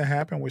needs to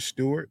happen with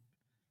Stewart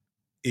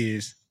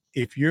is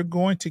if you're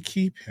going to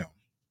keep him,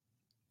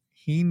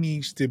 he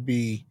needs to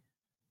be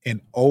the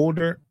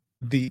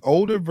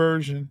older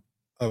version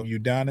of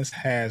Udonis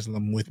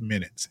Haslam with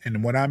minutes.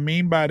 And what I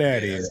mean by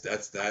that Yeah, is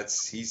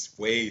that's he's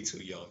way too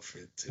young for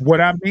to what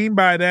be. I mean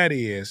by that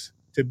is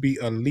to be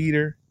a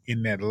leader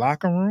in that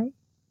locker room,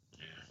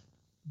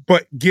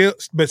 but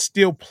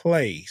still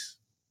plays.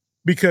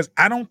 Because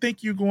I don't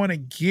think you're going to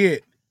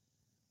get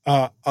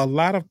a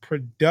lot of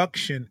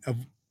production of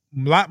a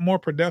lot more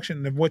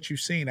production than what you've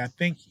seen. I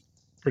think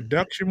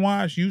production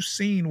wise, you've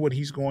seen what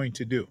he's going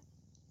to do,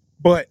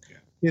 but Yeah.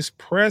 his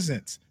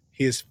presence,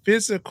 his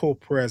physical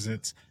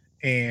presence,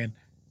 and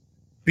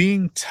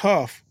being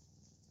tough,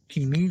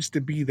 he needs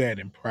to be that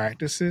in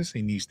practices.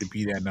 He needs to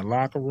be that in the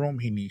locker room.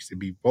 He needs to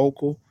be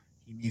vocal.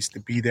 He needs to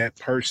be that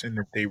person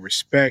that they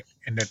respect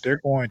and that they're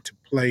going to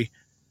play.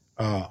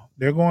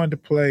 They're going to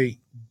play.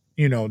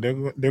 They're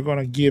going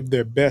to give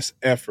their best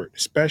effort,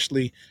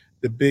 especially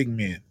the big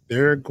men.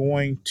 They're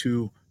going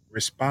to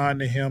respond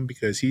to him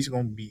because he's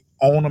going to be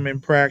on them in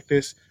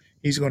practice.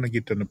 He's going to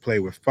get them to play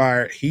with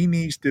fire. He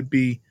needs to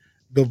be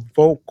the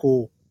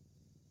vocal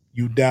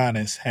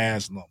Udonis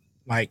Haslam,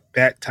 like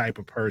that type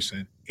of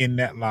person in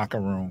that locker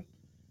room.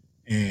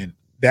 And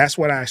that's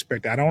what I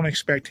expect. I don't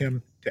expect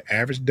him to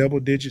average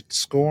double-digit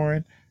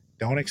scoring.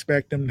 Don't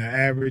expect him to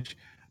average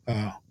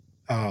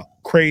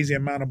crazy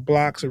amount of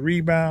blocks or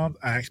rebounds.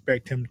 I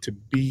expect him to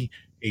be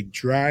a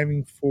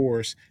driving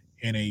force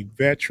and a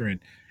veteran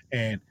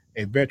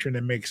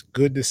that makes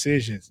good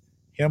decisions.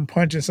 Him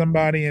punching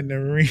somebody in the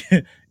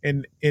arena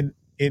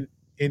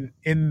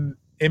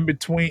in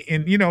between,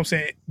 you know what I'm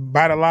saying,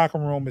 by the locker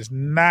room is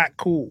not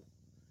cool.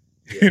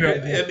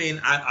 Yeah, I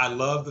mean, I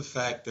love the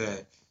fact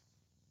that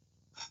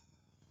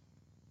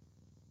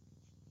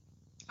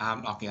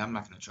I'm not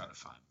going to try to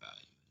find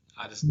value.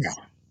 I just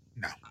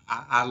No.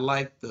 I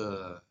like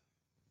the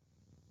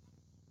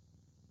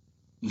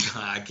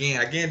I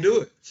can't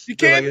do it. You I feel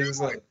can't like it's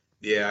just like,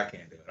 yeah, I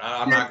can't do it.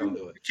 I'm not gonna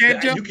do it. You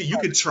can't You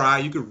could try,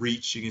 you could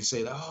reach, you can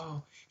say,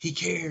 oh, he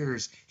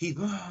cares. He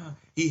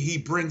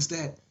brings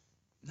that.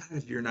 Not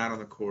if you're not on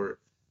the court.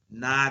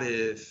 Not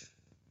if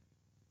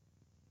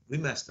we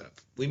messed up.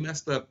 We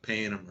messed up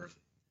paying him early.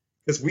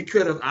 Because we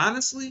could have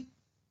honestly,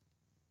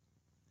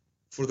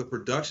 for the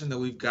production that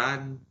we've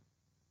gotten,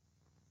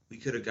 we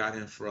could have got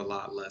him for a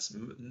lot less.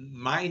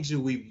 Mind you,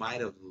 we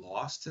might have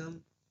lost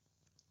him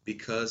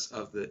because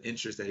of the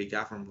interest that he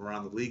got from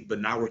around the league, but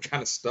now we're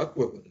kind of stuck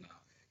with him now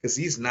because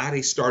he's not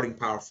a starting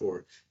power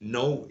forward.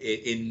 No,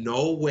 in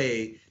no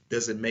way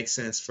does it make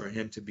sense for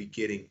him to be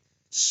getting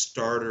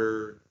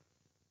starter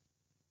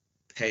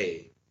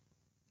pay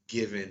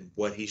given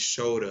what he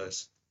showed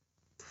us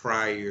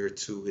prior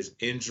to his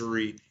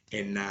injury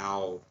and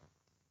now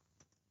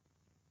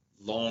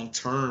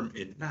long-term,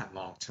 and not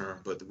long-term,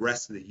 but the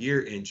rest of the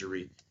year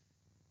injury.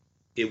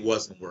 It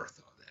wasn't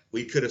worth all that.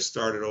 We could have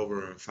started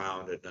over and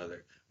found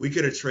another. We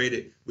could have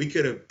traded. We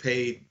could have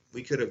paid.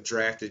 We could have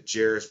drafted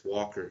Jarris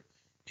Walker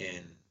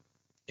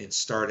and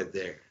started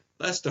there.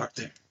 Let's start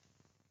there.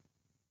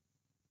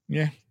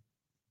 Yeah.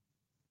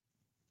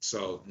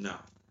 So no,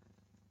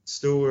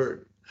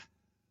 Stewart.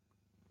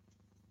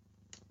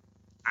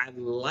 I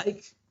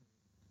like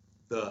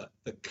the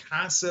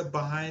concept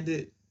behind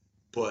it,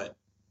 but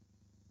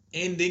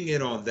ending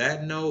it on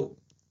that note,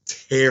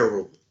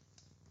 terrible.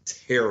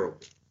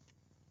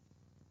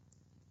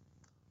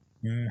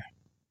 Yeah.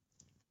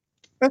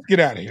 Let's get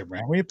out of here,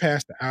 man. We're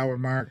past the hour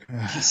mark.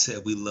 He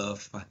said we love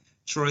fight.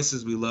 Troy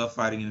says we love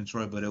fighting in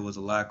Detroit, but it was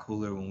a lot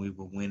cooler when we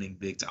were winning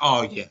big time.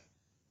 Oh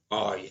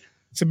yeah.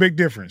 It's a big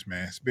difference,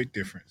 man. It's a big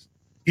difference.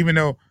 Even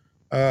though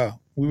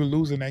we were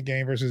losing that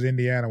game versus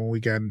Indiana when we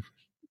got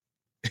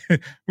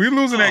we were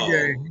losing that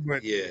game,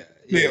 but yeah,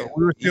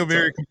 we were still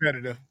very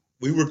competitive.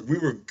 We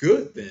were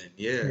good then.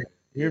 Yeah.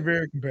 We were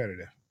very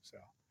competitive. So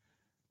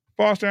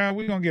Foster,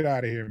 we're gonna get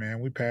out of here,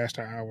 man. We passed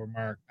our hour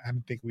mark. I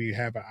didn't think we'd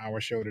have an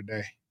hour show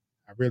today.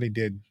 I really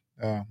did.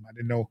 I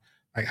didn't know,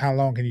 like, how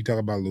long can you talk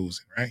about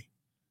losing, right?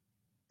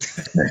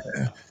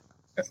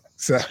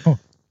 So,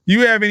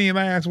 you have any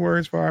last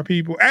words for our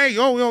people? Hey,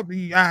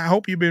 I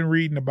hope you've been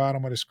reading the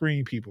bottom of the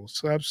screen, people.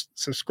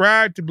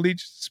 Subscribe to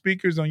Bleach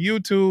Speakers on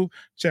YouTube.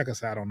 Check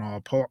us out on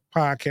all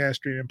podcast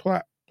streaming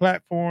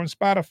platforms,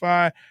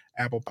 Spotify,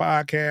 Apple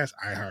Podcasts,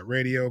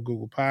 iHeartRadio,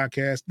 Google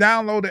Podcasts.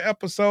 Download the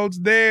episodes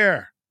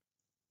there.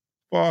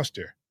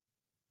 Foster,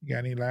 you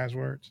got any last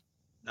words?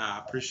 Nah, I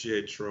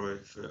appreciate Troy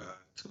for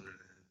tuning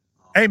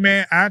in. Hey,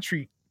 man, I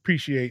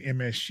appreciate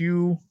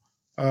MSU,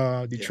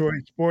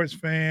 Detroit sports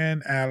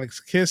fan,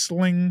 Alex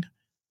Kissling,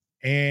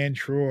 and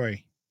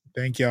Troy.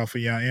 Thank y'all for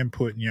your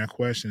input and your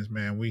questions,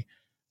 man.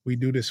 We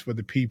do this for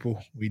the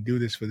people. We do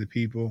this for the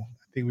people.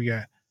 I think we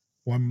got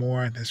one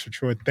more. That's for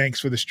Troy. Thanks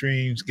for the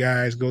streams,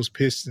 guys. Goes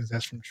Pistons.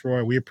 That's from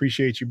Troy. We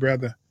appreciate you,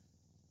 brother.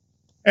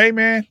 Hey,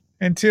 man,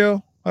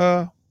 until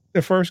the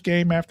first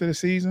game after the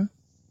season,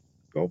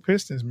 go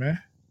Pistons,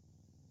 man.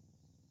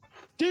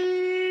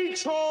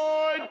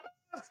 Detroit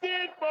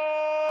basketball.